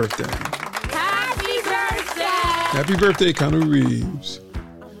 Happy birthday. Happy birthday. Happy birthday, Keanu Reeves.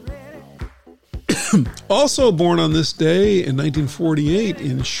 Also born on this day in 1948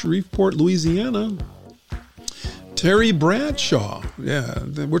 in Shreveport, Louisiana, Terry Bradshaw. Yeah,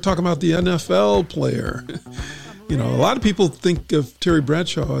 we're talking about the NFL player. A lot of people think of Terry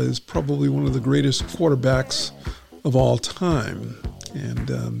Bradshaw as probably one of the greatest quarterbacks of all time. And,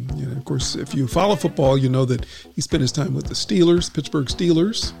 of course, if you follow football, you know that he spent his time with the Steelers, Pittsburgh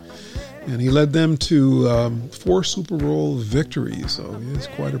Steelers, and he led them to 4 Super Bowl victories. So he's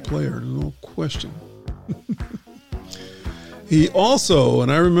quite a player, no question. He also,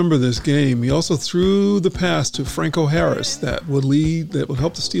 and I remember this game, he also threw the pass to Franco Harris that would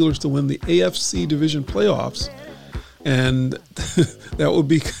help the Steelers to win the AFC division playoffs, and that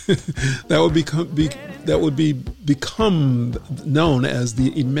would become known as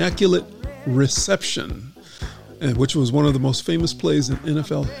the Immaculate Reception, which was one of the most famous plays in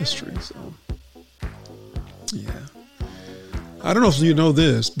NFL history. So, yeah. I don't know if you know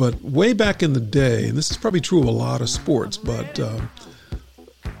this, but way back in the day, and this is probably true of a lot of sports, but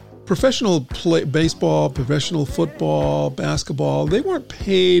professional baseball, professional football, basketball, they weren't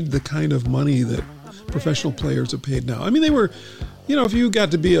paid the kind of money that professional players are paid now. I mean, they were, if you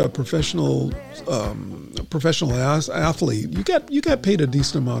got to be a professional athlete, you got paid a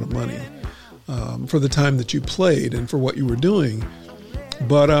decent amount of money for the time that you played and for what you were doing.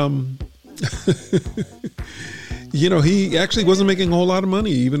 But you know, he actually wasn't making a whole lot of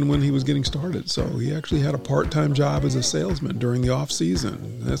money even when he was getting started. So he actually had a part-time job as a salesman during the off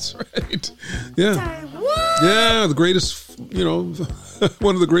season. That's right. Yeah. Yeah, the greatest, you know,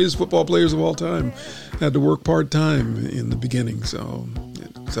 one of the greatest football players of all time had to work part-time in the beginning. So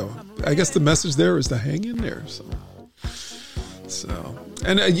I guess the message there is to hang in there. So,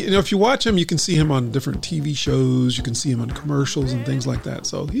 and you know, if you watch him, you can see him on different TV shows. You can see him on commercials and things like that.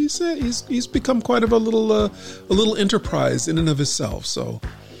 So he's become quite of a little enterprise in and of itself. So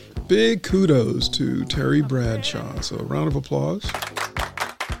big kudos to Terry Bradshaw. So a round of applause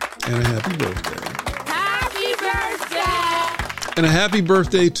and a happy birthday. Happy birthday! And a happy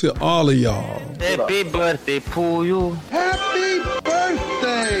birthday to all of y'all. Happy birthday to you. Happy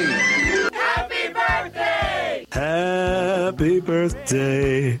birthday! Happy birthday! Happy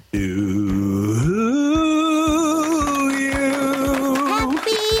birthday to you.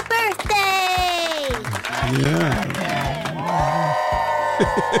 Happy birthday! Yeah.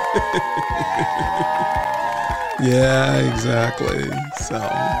 Yeah, exactly. So,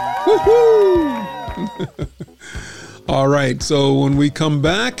 woohoo! All right. So when we come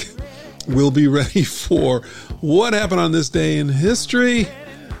back, we'll be ready for what happened on this day in history.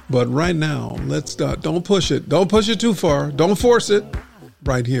 But right now, let's don't push it. Don't push it too far. Don't force it.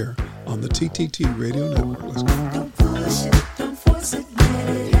 Right here on the TTT Radio Network. Let's go. Don't push it, don't force it, let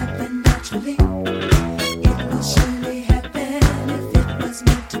it happen naturally. It will surely happen if it was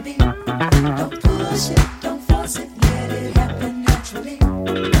meant to be. Don't push it, don't force it, let it happen naturally.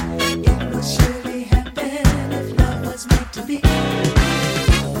 It will surely happen if love was meant to be.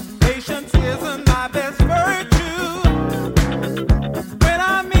 Patience isn't my best virtue. When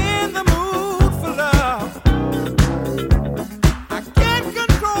I'm in the mood for love, I can't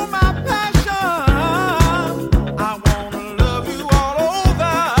control my passion. I wanna love you all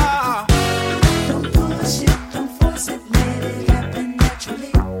over. Don't push it, don't force it, let it happen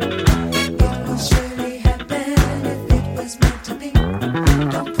naturally. It will surely happen if it was meant to be.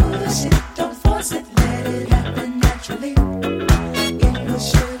 Don't push it, don't force it, let it happen naturally. It will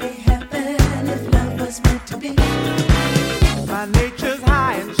surely happen if love was meant to be. My nature's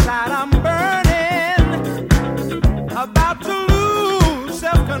high inside, I'm burning, about to lose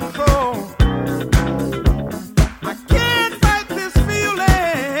self-control. I can't fight this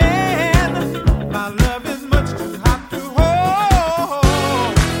feeling. My love is much too hot to hold.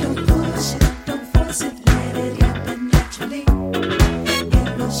 Don't push it, don't force it, let it happen naturally. It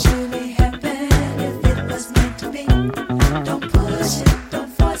will surely happen if it was meant to be. Don't push it, don't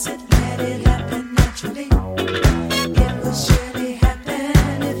force it, let it happen naturally. It will surely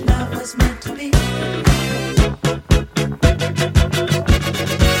happen if love was meant to be.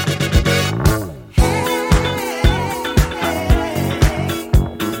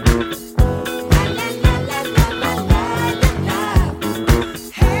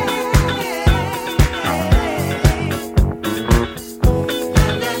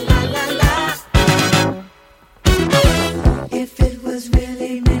 If it was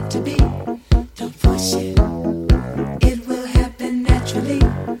really meant to be, don't push it. It will happen naturally.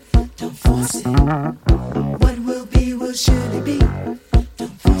 Don't force it. What will be will surely be.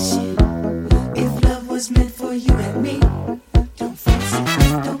 Don't push it. If love was meant for you and me, don't force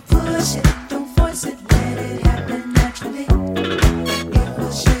it. Don't push it. Don't force it. Let it happen naturally. It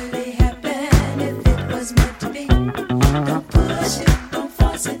will surely happen if it was meant to be. Don't push it. Don't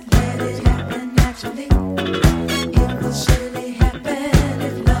force it. Let it happen naturally. It will surely happen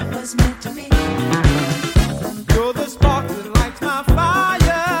if love was meant to be. You're the spark that lights my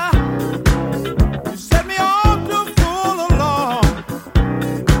fire. You set me off to fool along.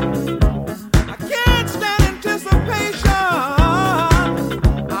 I can't stand anticipation.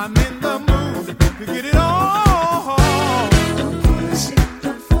 I'm in the mood to get it on. Don't push it,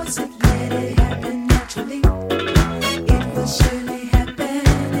 don't force it, let it happen naturally. It will surely happen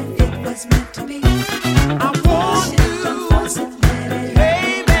if it was meant to be. I want Don't force it, let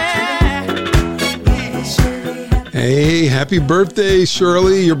it happen. It will surely happen. Hey, happy birthday,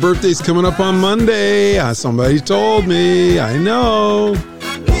 Shirley. Your birthday's coming up on Monday. Somebody told me. I know.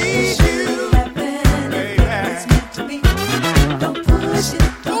 It will surely happen if it was meant to be. Don't push it,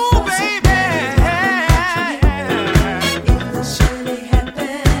 don't force it, let it happen naturally. It will surely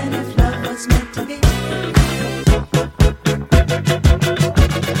happen if love was meant to be.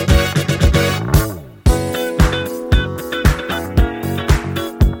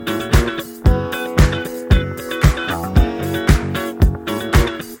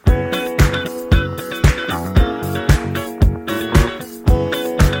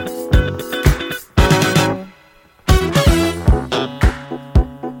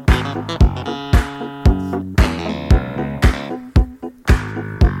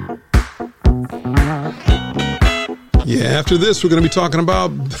 After this, we're going to be talking about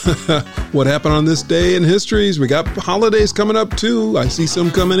what happened on this day in histories. We got holidays coming up too. I see some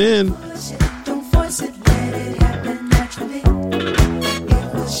coming in. Don't force it, let it happen naturally.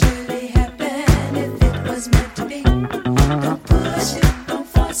 It will surely happen if it was meant to be. Don't push it, don't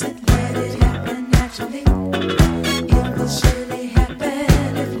force it, let it happen naturally. It will surely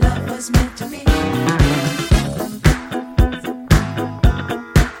happen if love was meant to be.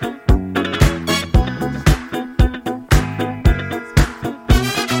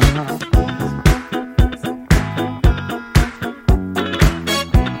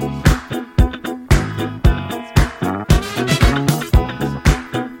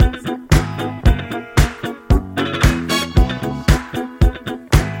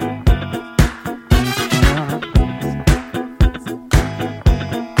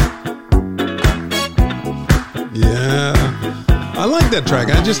 That track.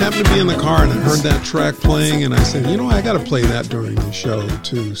 I just happened to be in the car and I heard that track playing and I said, you know, I got to play that during the show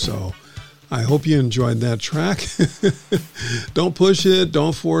too. So I hope you enjoyed that track. Don't Push It,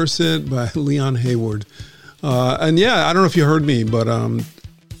 Don't Force It by Leon Hayward. And yeah, I don't know if you heard me, but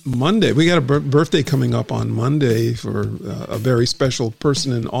Monday, we got a birthday coming up on Monday for a very special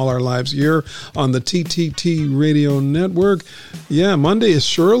person in all our lives here on the TTT Radio Network. Yeah, Monday is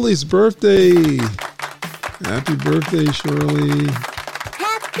Shirley's birthday. Happy birthday, Shirley.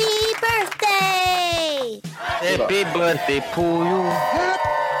 Happy birthday! Happy birthday to you.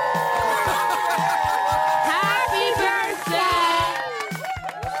 Happy birthday!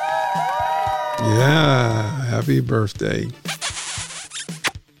 Yeah, happy birthday.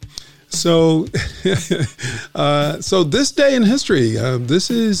 So, so this day in history, this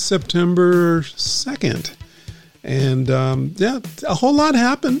is September 2nd. And yeah, a whole lot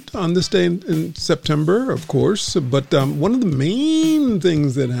happened on this day in September, of course. But one of the main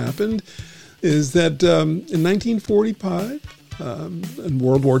things that happened is that in 1945, in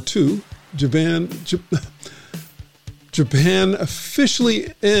World War II, Japan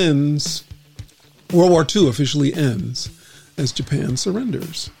officially ends. World War II officially ends as Japan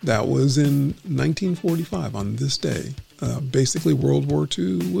surrenders. That was in 1945 on this day. Basically, World War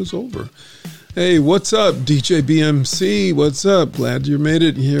II was over. Hey, what's up, DJ BMC? What's up? Glad you made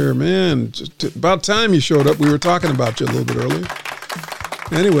it here, man. Just about time you showed up. We were talking about you a little bit earlier.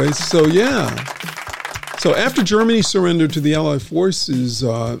 Anyways, so yeah. So after Germany surrendered to the Allied forces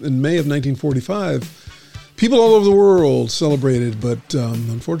in May of 1945, people all over the world celebrated, but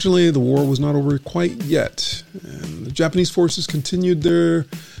unfortunately the war was not over quite yet. And the Japanese forces continued their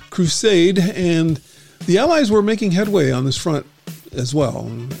crusade, and the Allies were making headway on this front as well.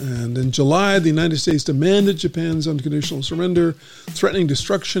 And in July, the United States demanded Japan's unconditional surrender, threatening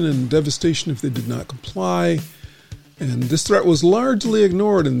destruction and devastation if they did not comply. And this threat was largely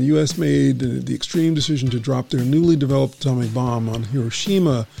ignored, and the U.S. made the extreme decision to drop their newly developed atomic bomb on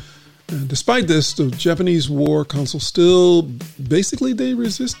Hiroshima. And despite this, the Japanese War Council still, basically, they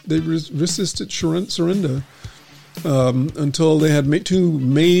resisted surrender until they had two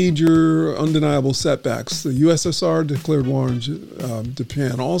major undeniable setbacks. The USSR declared war on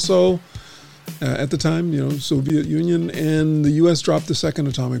Japan also at the time, Soviet Union, and the US dropped the second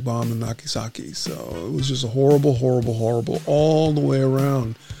atomic bomb in Nagasaki. So it was just a horrible, horrible, horrible all the way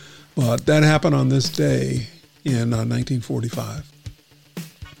around. But that happened on this day in 1945.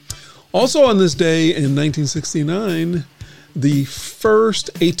 Also on this day in 1969, the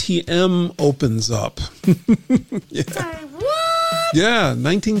first ATM opens up. Yeah. Sorry, what? Yeah,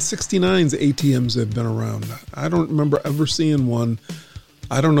 1969's ATMs have been around. I don't remember ever seeing one.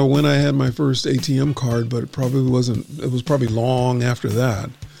 I don't know when I had my first ATM card, but it was probably long after that.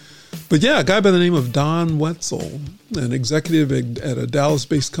 But yeah, a guy by the name of Don Wetzel, an executive at a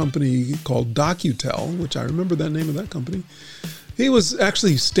Dallas-based company called DocuTel, which I remember that name of that company. He was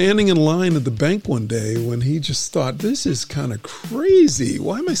actually standing in line at the bank one day when he just thought, this is kind of crazy.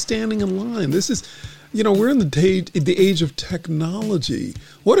 Why am I standing in line? This is, we're in the age of technology.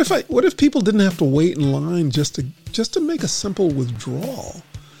 What if people didn't have to wait in line just to make a simple withdrawal?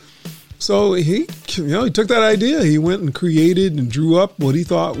 So he took that idea. He went and created and drew up what he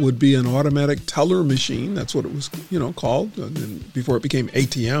thought would be an automatic teller machine. That's what it was, called before it became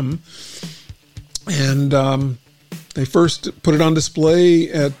ATM. And they first put it on display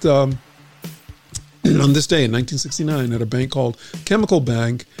at on this day in 1969 at a bank called Chemical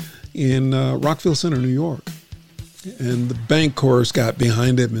Bank in Rockville Center, New York. And the bank, of course, got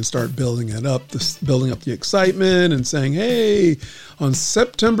behind it and started building up the excitement and saying, hey, on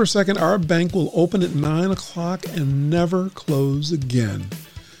September 2nd, our bank will open at 9 o'clock and never close again.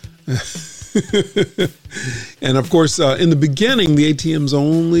 And, of course, in the beginning, the ATMs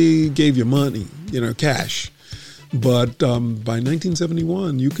only gave you money, cash. But by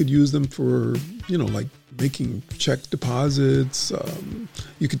 1971, you could use them for, like making check deposits.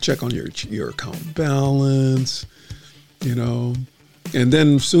 You could check on your account balance, And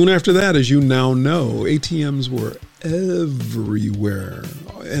then soon after that, as you now know, ATMs were everywhere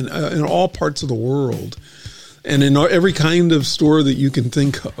in all parts of the world. And in every kind of store that you can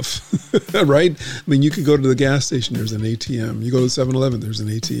think of, right? I mean, you could go to the gas station, there's an ATM. You go to 7-Eleven, there's an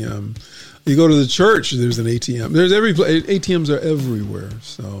ATM. You go to the church, there's an ATM. ATMs are everywhere.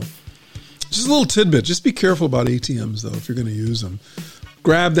 So just a little tidbit. Just be careful about ATMs, though, if you're going to use them.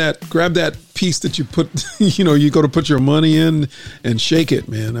 Grab that piece that you put, you go to put your money in and shake it,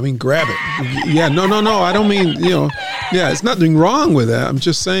 man. I mean, grab it. Yeah, no. I don't mean, yeah, it's nothing wrong with that. I'm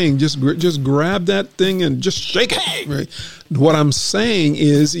just saying, just grab that thing and just shake it. Right? What I'm saying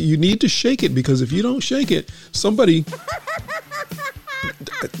is you need to shake it, because if you don't shake it, somebody,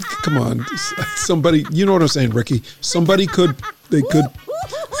 come on, somebody, you know what I'm saying, Ricky? They could,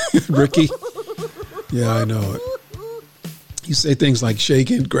 Ricky. Yeah, I know it. You say things like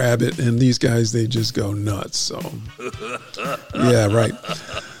shake it, grab it, and these guys, they just go nuts. So, yeah, right.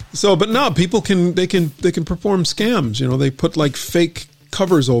 So, but no, people can perform scams. They put like fake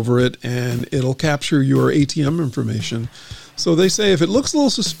covers over it, and it'll capture your ATM information. So they say if it looks a little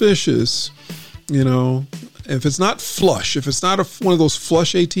suspicious, if it's not flush, if it's not one of those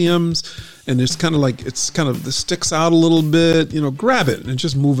flush ATMs, and it's kind of this sticks out a little bit, grab it and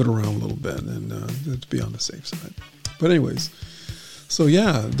just move it around a little bit, and to be on the safe side. But anyways, so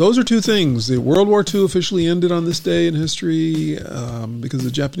yeah, those are two things. The World War II officially ended on this day in history because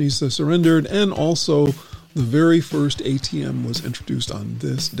the Japanese surrendered, and also the very first ATM was introduced on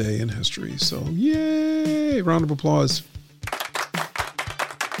this day in history. So yay! Round of applause.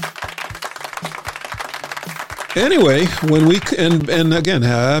 Anyway, and again,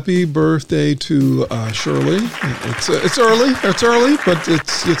 happy birthday to Shirley. It's early, but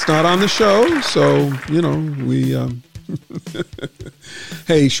it's not on the show, so we.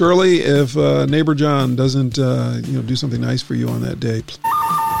 Hey, Shirley, if neighbor John doesn't do something nice for you on that day,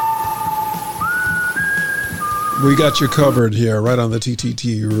 we got you covered here, right on the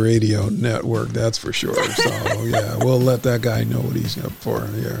TTT Radio Network. That's for sure. So yeah, we'll let that guy know what he's up for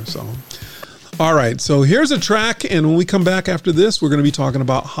here. So. All right, so here's a track, and when we come back after this, we're going to be talking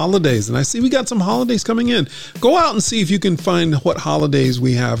about holidays. And I see we got some holidays coming in. Go out and see if you can find what holidays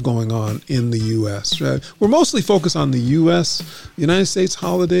we have going on in the U.S. We're mostly focused on the U.S., United States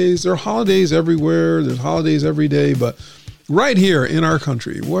holidays. There are holidays everywhere. There's holidays every day. But right here in our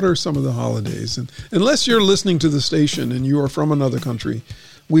country, what are some of the holidays? And unless you're listening to the station and you are from another country,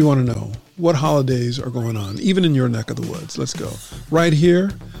 we want to know what holidays are going on, even in your neck of the woods. Let's go. Right here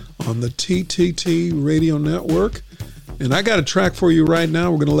on the TTT Radio Network. And I got a track for you right now.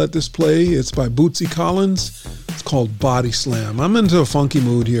 We're going to let this play. It's by Bootsy Collins. It's called Body Slam. I'm into a funky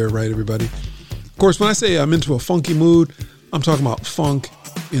mood here, right, everybody? Of course, when I say I'm into a funky mood, I'm talking about funk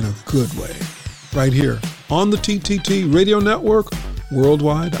in a good way. Right here on the TTT Radio Network,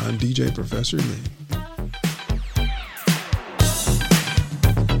 worldwide, I'm DJ Professor Lee.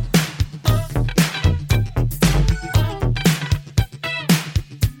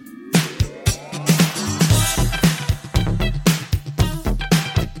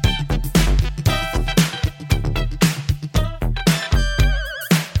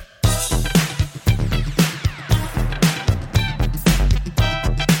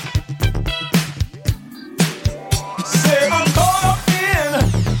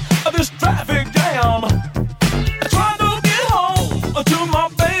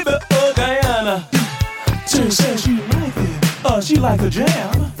 Like a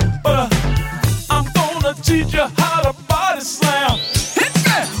jam, but I'm gonna teach you how to body slam. Hit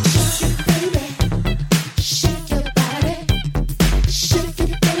that! Shake it, baby. Shake your body. Shake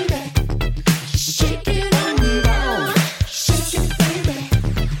it, baby. Shake it on the ground. Shake it, baby.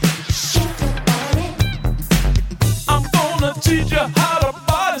 Shake your body. I'm gonna teach you how to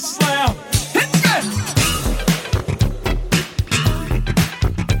body slam. Hit that!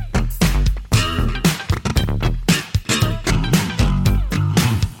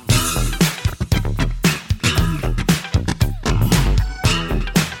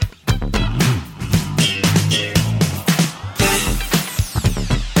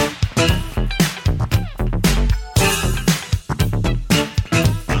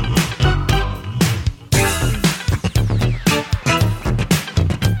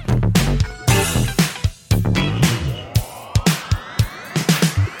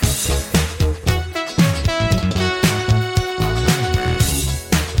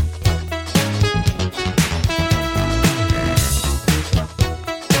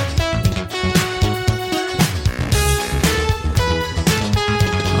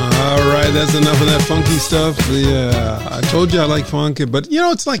 right, that's enough of that funky stuff. Yeah, I told you I like funk, but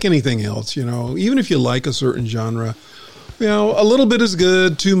it's like anything else. Even if you like a certain genre, a little bit is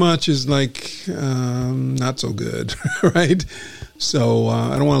good. Too much is like not so good, right? So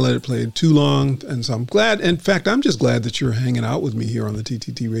I don't want to let it play too long. And so I'm glad. In fact, I'm just glad that you're hanging out with me here on the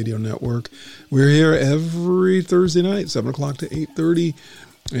TTT Radio Network. We're here every Thursday night, 7 o'clock to 8:30.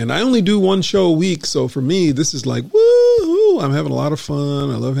 And I only do one show a week. So for me, this is like, woo! I'm having a lot of fun.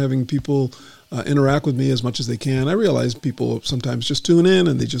 I love having people interact with me as much as they can. I realize people sometimes just tune in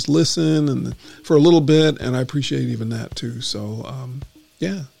and they just listen and for a little bit. And I appreciate even that too. So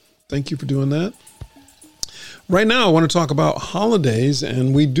yeah, thank you for doing that. Right now, I want to talk about holidays,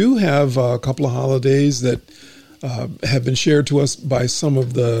 and we do have a couple of holidays that have been shared to us by some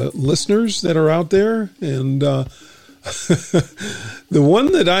of the listeners that are out there. And the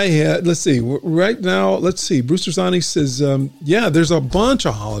one that I had, let's see, right now, Brewster Zani says, yeah, there's a bunch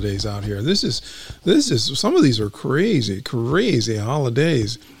of holidays out here. This is some of these are crazy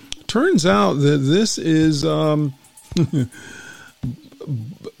holidays. Turns out that this is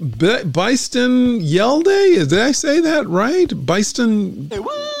Bison Yell Day? Did I say that right? Bison.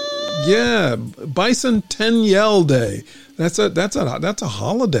 Yeah, Bison 10 Yell Day. That's a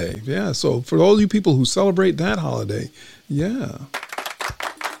holiday. Yeah. So for all you people who celebrate that holiday, yeah,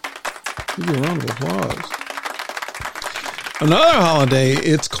 give you a round of applause. Another holiday.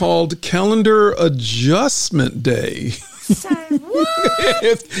 It's called Calendar Adjustment Day.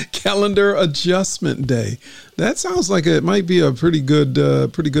 It's Calendar Adjustment Day. That sounds like it might be a pretty good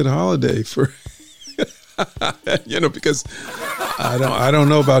holiday for because I don't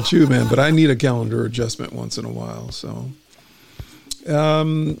know about you, man, but I need a calendar adjustment once in a while. So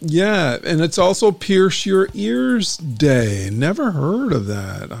yeah, and it's also Pierce Your Ears Day. Never heard of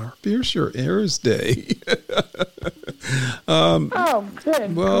that. Pierce Your Ears Day. Oh,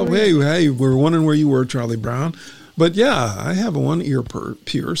 good. Well, hey, we're wondering where you were, Charlie Brown. But yeah, I have one ear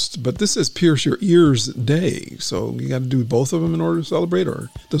pierced, but this is Pierce Your Ears Day. So you got to do both of them in order to celebrate, or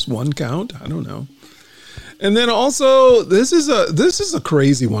does one count? I don't know. And then also, this is a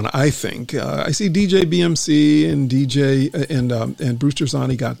crazy one, I think. I see DJ BMC and Brewster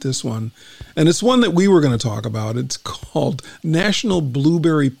Zani got this one. And it's one that we were going to talk about. It's called National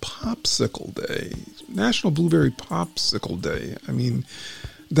Blueberry Popsicle Day. National Blueberry Popsicle Day. I mean,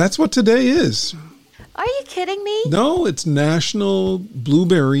 that's what today is. Are you kidding me? No, it's National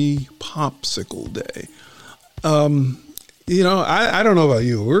Blueberry Popsicle Day. I don't know about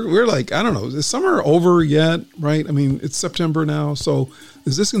you. We're like, I don't know. Is summer over yet? Right? I mean, it's September now. So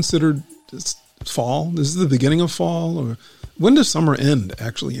is this considered fall? This is the beginning of fall, or when does summer end?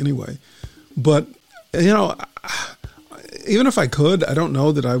 Actually, anyway. But even if I could, I don't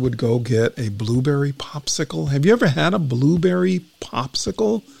know that I would go get a blueberry popsicle. Have you ever had a blueberry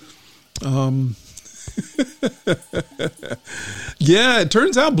popsicle? Yeah, it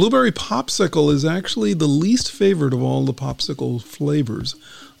turns out blueberry popsicle is actually the least favorite of all the popsicle flavors.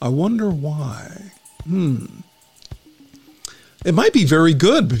 I wonder why. It might be very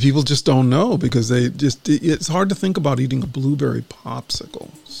good, but people just don't know because it's hard to think about eating a blueberry popsicle.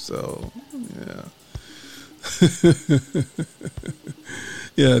 So, yeah.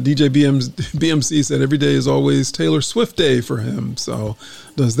 Yeah, DJ BMC said every day is always Taylor Swift Day for him. So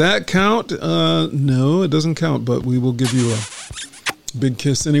does that count? No, it doesn't count, but we will give you a big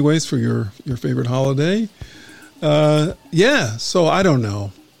kiss anyways for your favorite holiday. Yeah, so I don't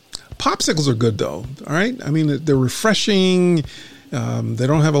know. Popsicles are good though, all right? I mean, they're refreshing. They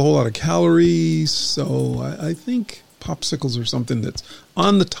don't have a whole lot of calories. So I think popsicles are something that's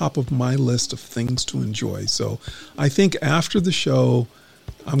on the top of my list of things to enjoy. So I think after the show,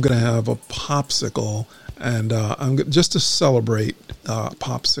 I'm going to have a popsicle, and I'm just to celebrate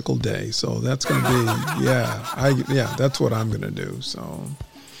Popsicle Day. So that's going to be, that's what I'm going to do. So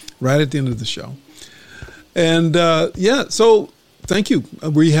right at the end of the show. And so thank you.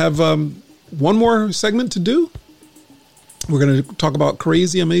 We have one more segment to do. We're going to talk about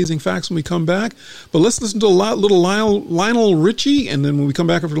crazy, amazing facts when we come back. But let's listen to a little Lionel Richie. And then when we come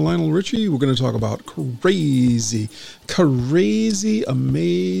back after Lionel Richie, we're going to talk about crazy,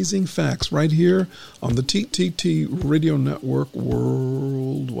 amazing facts right here on the TTT Radio Network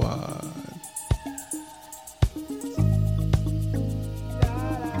worldwide.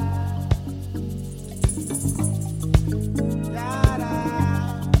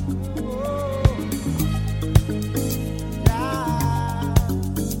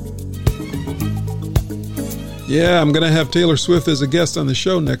 Yeah, I'm going to have Taylor Swift as a guest on the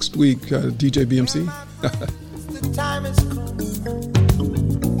show next week, DJ BMC. The time has come.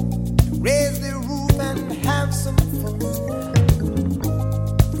 Raise the roof and have some fun.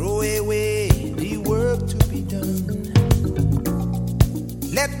 Throw away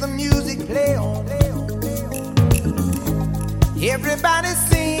Everybody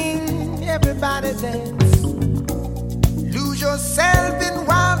sing, everybody dance. Lose yourself in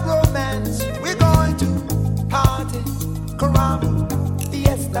wild romance. We're going to party, caramba,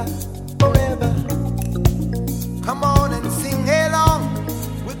 fiesta, forever. Come on and sing along.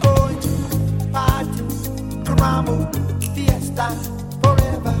 We're going to party, caramba, fiesta,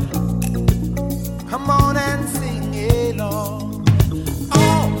 forever. Come on and sing along.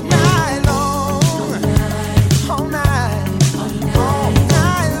 All night long, all night.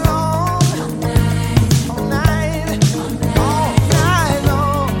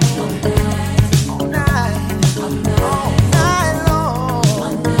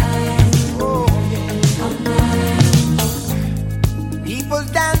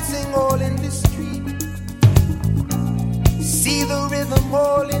 Dancing all in the street, see the rhythm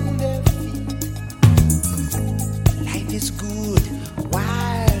all in their feet. Life is good,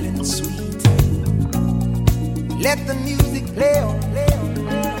 wild and sweet. Let the music play on, play on,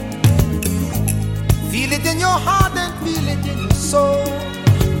 play on. Feel it in your heart and feel it in your soul.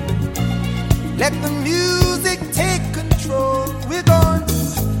 Let the music take control. We're going to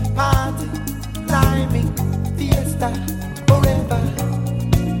party, climbing, fiesta, forever.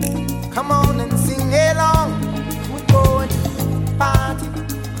 Come on and sing along. We're going to party,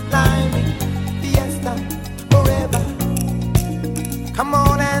 climbing, fiesta, forever. Come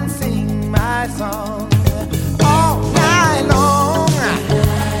on and sing my song. All night long.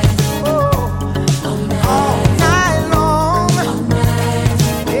 Oh, all night long.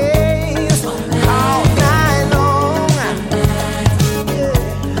 Yes, all night long. Yeah,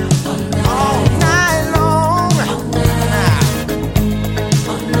 all night long.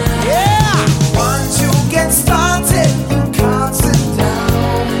 Once you get started, you can't sit down.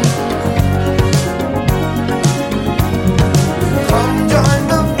 Come join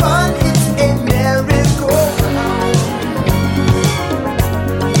the fun, it's a merry-go-round.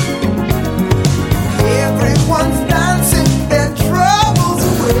 Everyone's dancing their troubles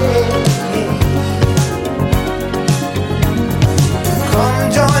away. Come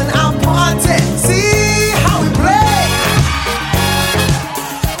join our party, see how we play.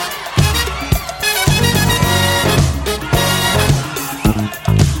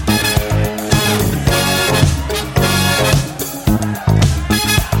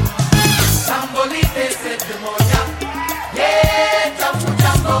 Sambolite se demonia, yeah, jambo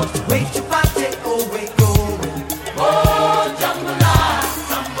jambo, wait your party, oh wait going, oh jambo la,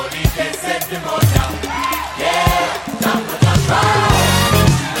 sambolite se demonia, yeah, jambo jambo,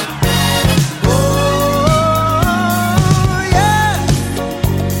 oh yeah,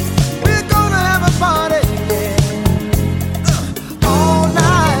 we're gonna have a party, yeah, all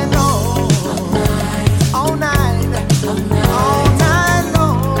night long, all night, all night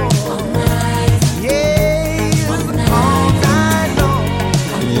long.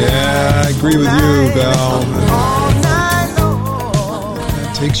 Yeah, I agree with you, Val.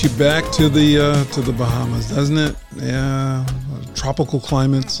 It takes you back to the Bahamas, doesn't it? Yeah, tropical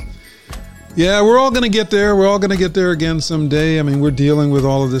climates. Yeah, we're all going to get there. We're all going to get there again someday. I mean, we're dealing with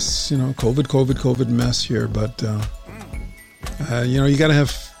all of this, COVID mess here. But, you got to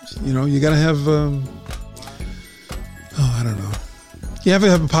have, I don't know. You have to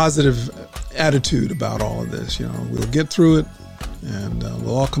have a positive attitude about all of this. We'll get through it, and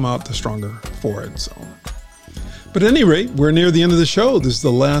we'll all come out the stronger for it. So, but at any rate, we're near the end of the show. This is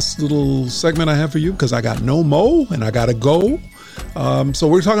the last little segment I have for you because I got no mo and I got to go. So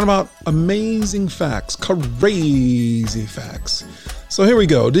we're talking about amazing facts, crazy facts. So here we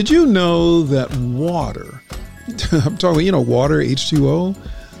go. Did you know that water, I'm talking, water, H2O,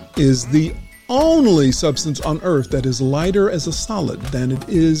 is the only substance on Earth that is lighter as a solid than it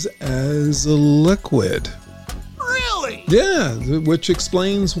is as a liquid? Really? Yeah, which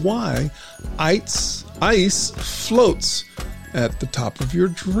explains why ice floats at the top of your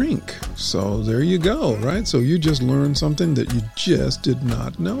drink. So there you go, right? So you just learned something that you just did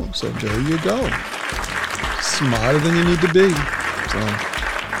not know. So there you go. Smarter than you need to be. So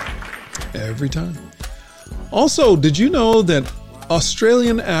every time. Also, did you know that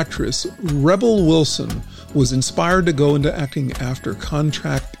Australian actress Rebel Wilson was inspired to go into acting after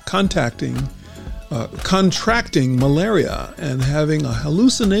contracting malaria and having a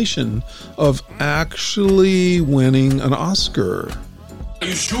hallucination of actually winning an Oscar? Are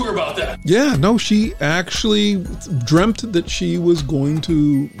you sure about that? Yeah, no, she actually dreamt that she was going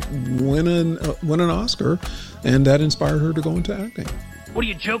to win an Oscar, and that inspired her to go into acting. What, are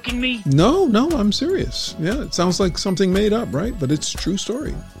you joking me? No, I'm serious. Yeah, it sounds like something made up, right? But it's a true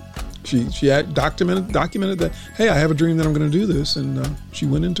story. She documented that, hey, I have a dream that I'm going to do this, and she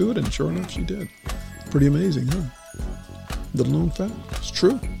went into it, and sure enough, she did. Pretty amazing, huh? Little known fact. It's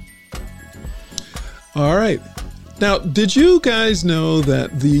true. All right. Now, did you guys know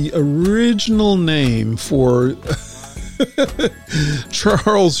that the original name for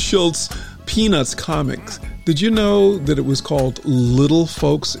Charles Schulz Peanuts comics, did you know that it was called Little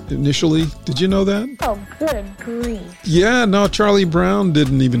Folks initially? Did you know that? Oh, good grief. Yeah, no, Charlie Brown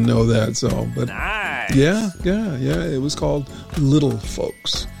didn't even know that. So, but Nice. yeah, it was called Little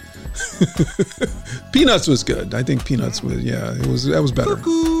Folks. Peanuts was good. I think Peanuts was, that was better.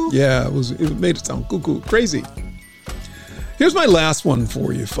 Cuckoo. Yeah, it made it sound cuckoo, crazy. Here's my last one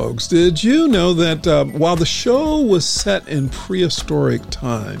for you, folks. Did you know that while the show was set in prehistoric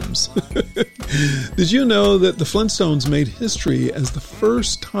times, did you know that the Flintstones made history as the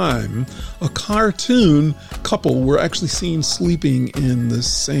first time a cartoon couple were actually seen sleeping in the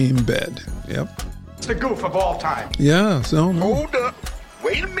same bed? Yep. It's the goof of all time. Yeah, so Hold up.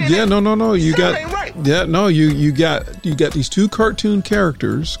 Wait a minute. yeah, no. You That got ain't right. yeah, no. You got these two cartoon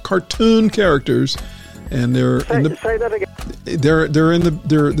characters, and they're in the Say that again. they're in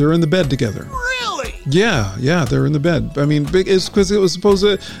the bed together. Really? Yeah, they're in the bed. I mean, it's because it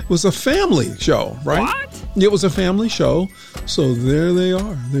was a family show, right? What? It was a family show, so there they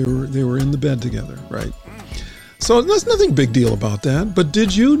are. They were in the bed together, right? So there's nothing big deal about that. But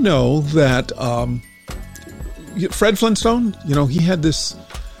did you know that Fred Flintstone? You know, he had this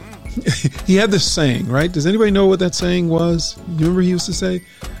saying, right? Does anybody know what that saying was? You remember he used to say,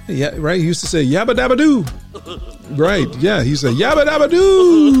 yeah, right? He used to say yabba dabba doo. Right, yeah, he said yabba dabba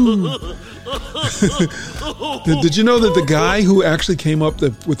doo. Did you know that the guy who actually came up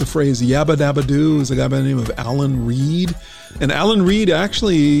with the phrase yabba dabba doo is a guy by the name of Alan Reed? And Alan Reed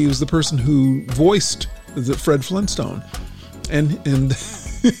actually was the person who voiced the Fred Flintstone. And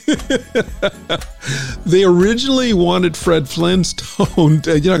they originally wanted Fred Flintstone,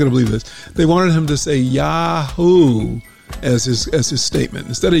 you're not going to believe this, they wanted him to say Yahoo as his statement.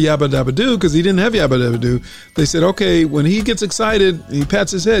 Instead of yabba dabba doo, because he didn't have yabba dabba doo, they said, okay, when he gets excited, he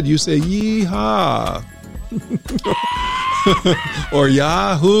pats his head, you say yeehaw. Or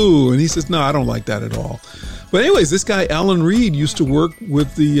Yahoo. And he says, no, I don't like that at all. But anyways, this guy, Alan Reed, used to work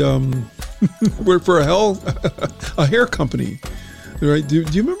with the, work for a hair company. Right? Do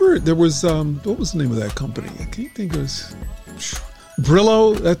you remember there was, what was the name of that company? I can't think it was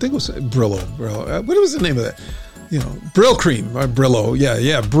Brillo. I think it was Brillo. What was the name of that? You know, Brill Cream. Brillo.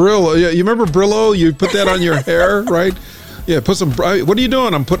 Yeah. Brillo. Yeah, you remember Brillo? You put that on your hair, right? Yeah, put some, what are you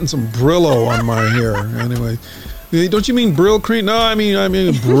doing? I'm putting some Brillo on my hair. Anyway, don't you mean Brill Cream? No, I mean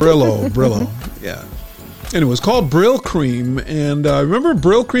Brillo. Yeah. And it was called Brill Cream. And remember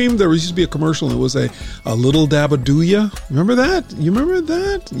Brill Cream? There used to be a commercial. It was a little dabba-doo-ya. Remember that? You remember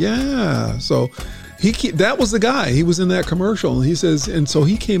that? Yeah. So that was the guy. He was in that commercial. And he says, and so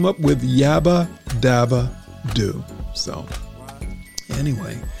he came up with Yabba Dabba Doo. So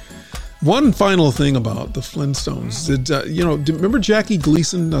anyway, one final thing about the Flintstones. Remember Jackie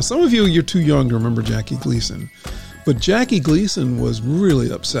Gleason? Now, some of you're too young to remember Jackie Gleason. But Jackie Gleason was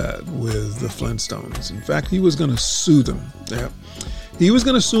really upset with the Flintstones. In fact, he was going to sue them. Yeah. He was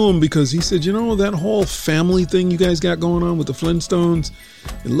going to sue them because he said, that whole family thing you guys got going on with the Flintstones,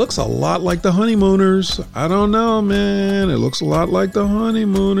 it looks a lot like the Honeymooners. I don't know, man. It looks a lot like the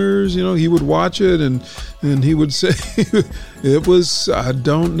Honeymooners. He would watch it and he would say, it was, I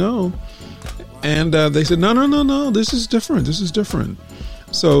don't know. And they said, no, this is different.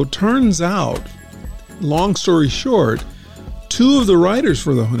 So turns out, long story short, two of the writers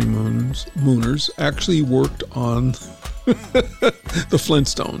for the Honeymooners actually worked on the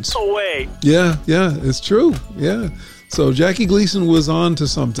Flintstones. No way. Yeah, it's true. Yeah. So Jackie Gleason was on to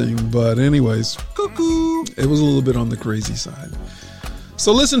something, but anyways, cuckoo. It was a little bit on the crazy side.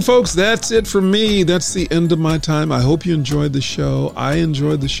 So listen, folks, that's it for me. That's the end of my time. I hope you enjoyed the show. I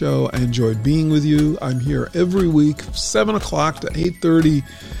enjoyed the show. I enjoyed being with you. I'm here every week, 7 o'clock to 8:30.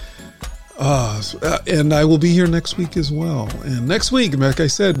 And I will be here next week as well. And next week, like I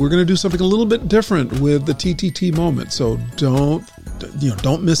said, we're going to do something a little bit different with the TTT moment. So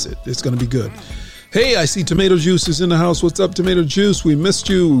don't miss it. It's going to be good. Hey, I see Tomato Juice is in the house. What's up, Tomato Juice? We missed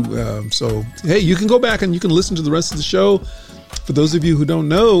you. So, hey, you can go back and you can listen to the rest of the show. For those of you who don't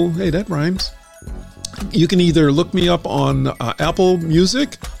know, hey, that rhymes. You can either look me up on Apple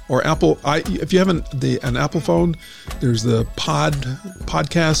Music or Apple. If you have an Apple phone, there's the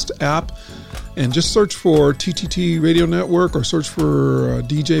podcast app, and just search for TTT Radio Network or search for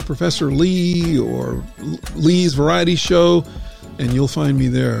DJ Professor Lee or Lee's Variety Show, and you'll find me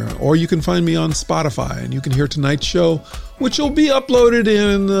there. Or you can find me on Spotify, and you can hear tonight's show, which will be uploaded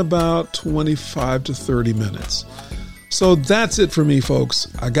in about 25 to 30 minutes. So that's it for me, folks.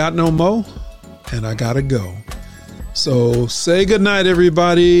 I got no mo. And I gotta go. So say goodnight,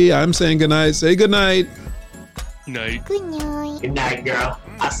 everybody. I'm saying goodnight. Say goodnight. Night. Good night. Good night, girl.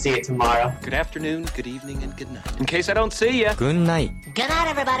 I'll see you tomorrow. Good afternoon, good evening, and good night. In case I don't see you. Good night. Good night,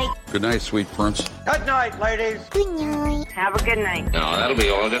 everybody. Good night, sweet prince. Good night, ladies. Good night. Have a good night. No, that'll be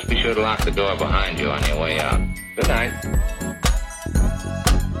all. Just be sure to lock the door behind you on your way out. Good night.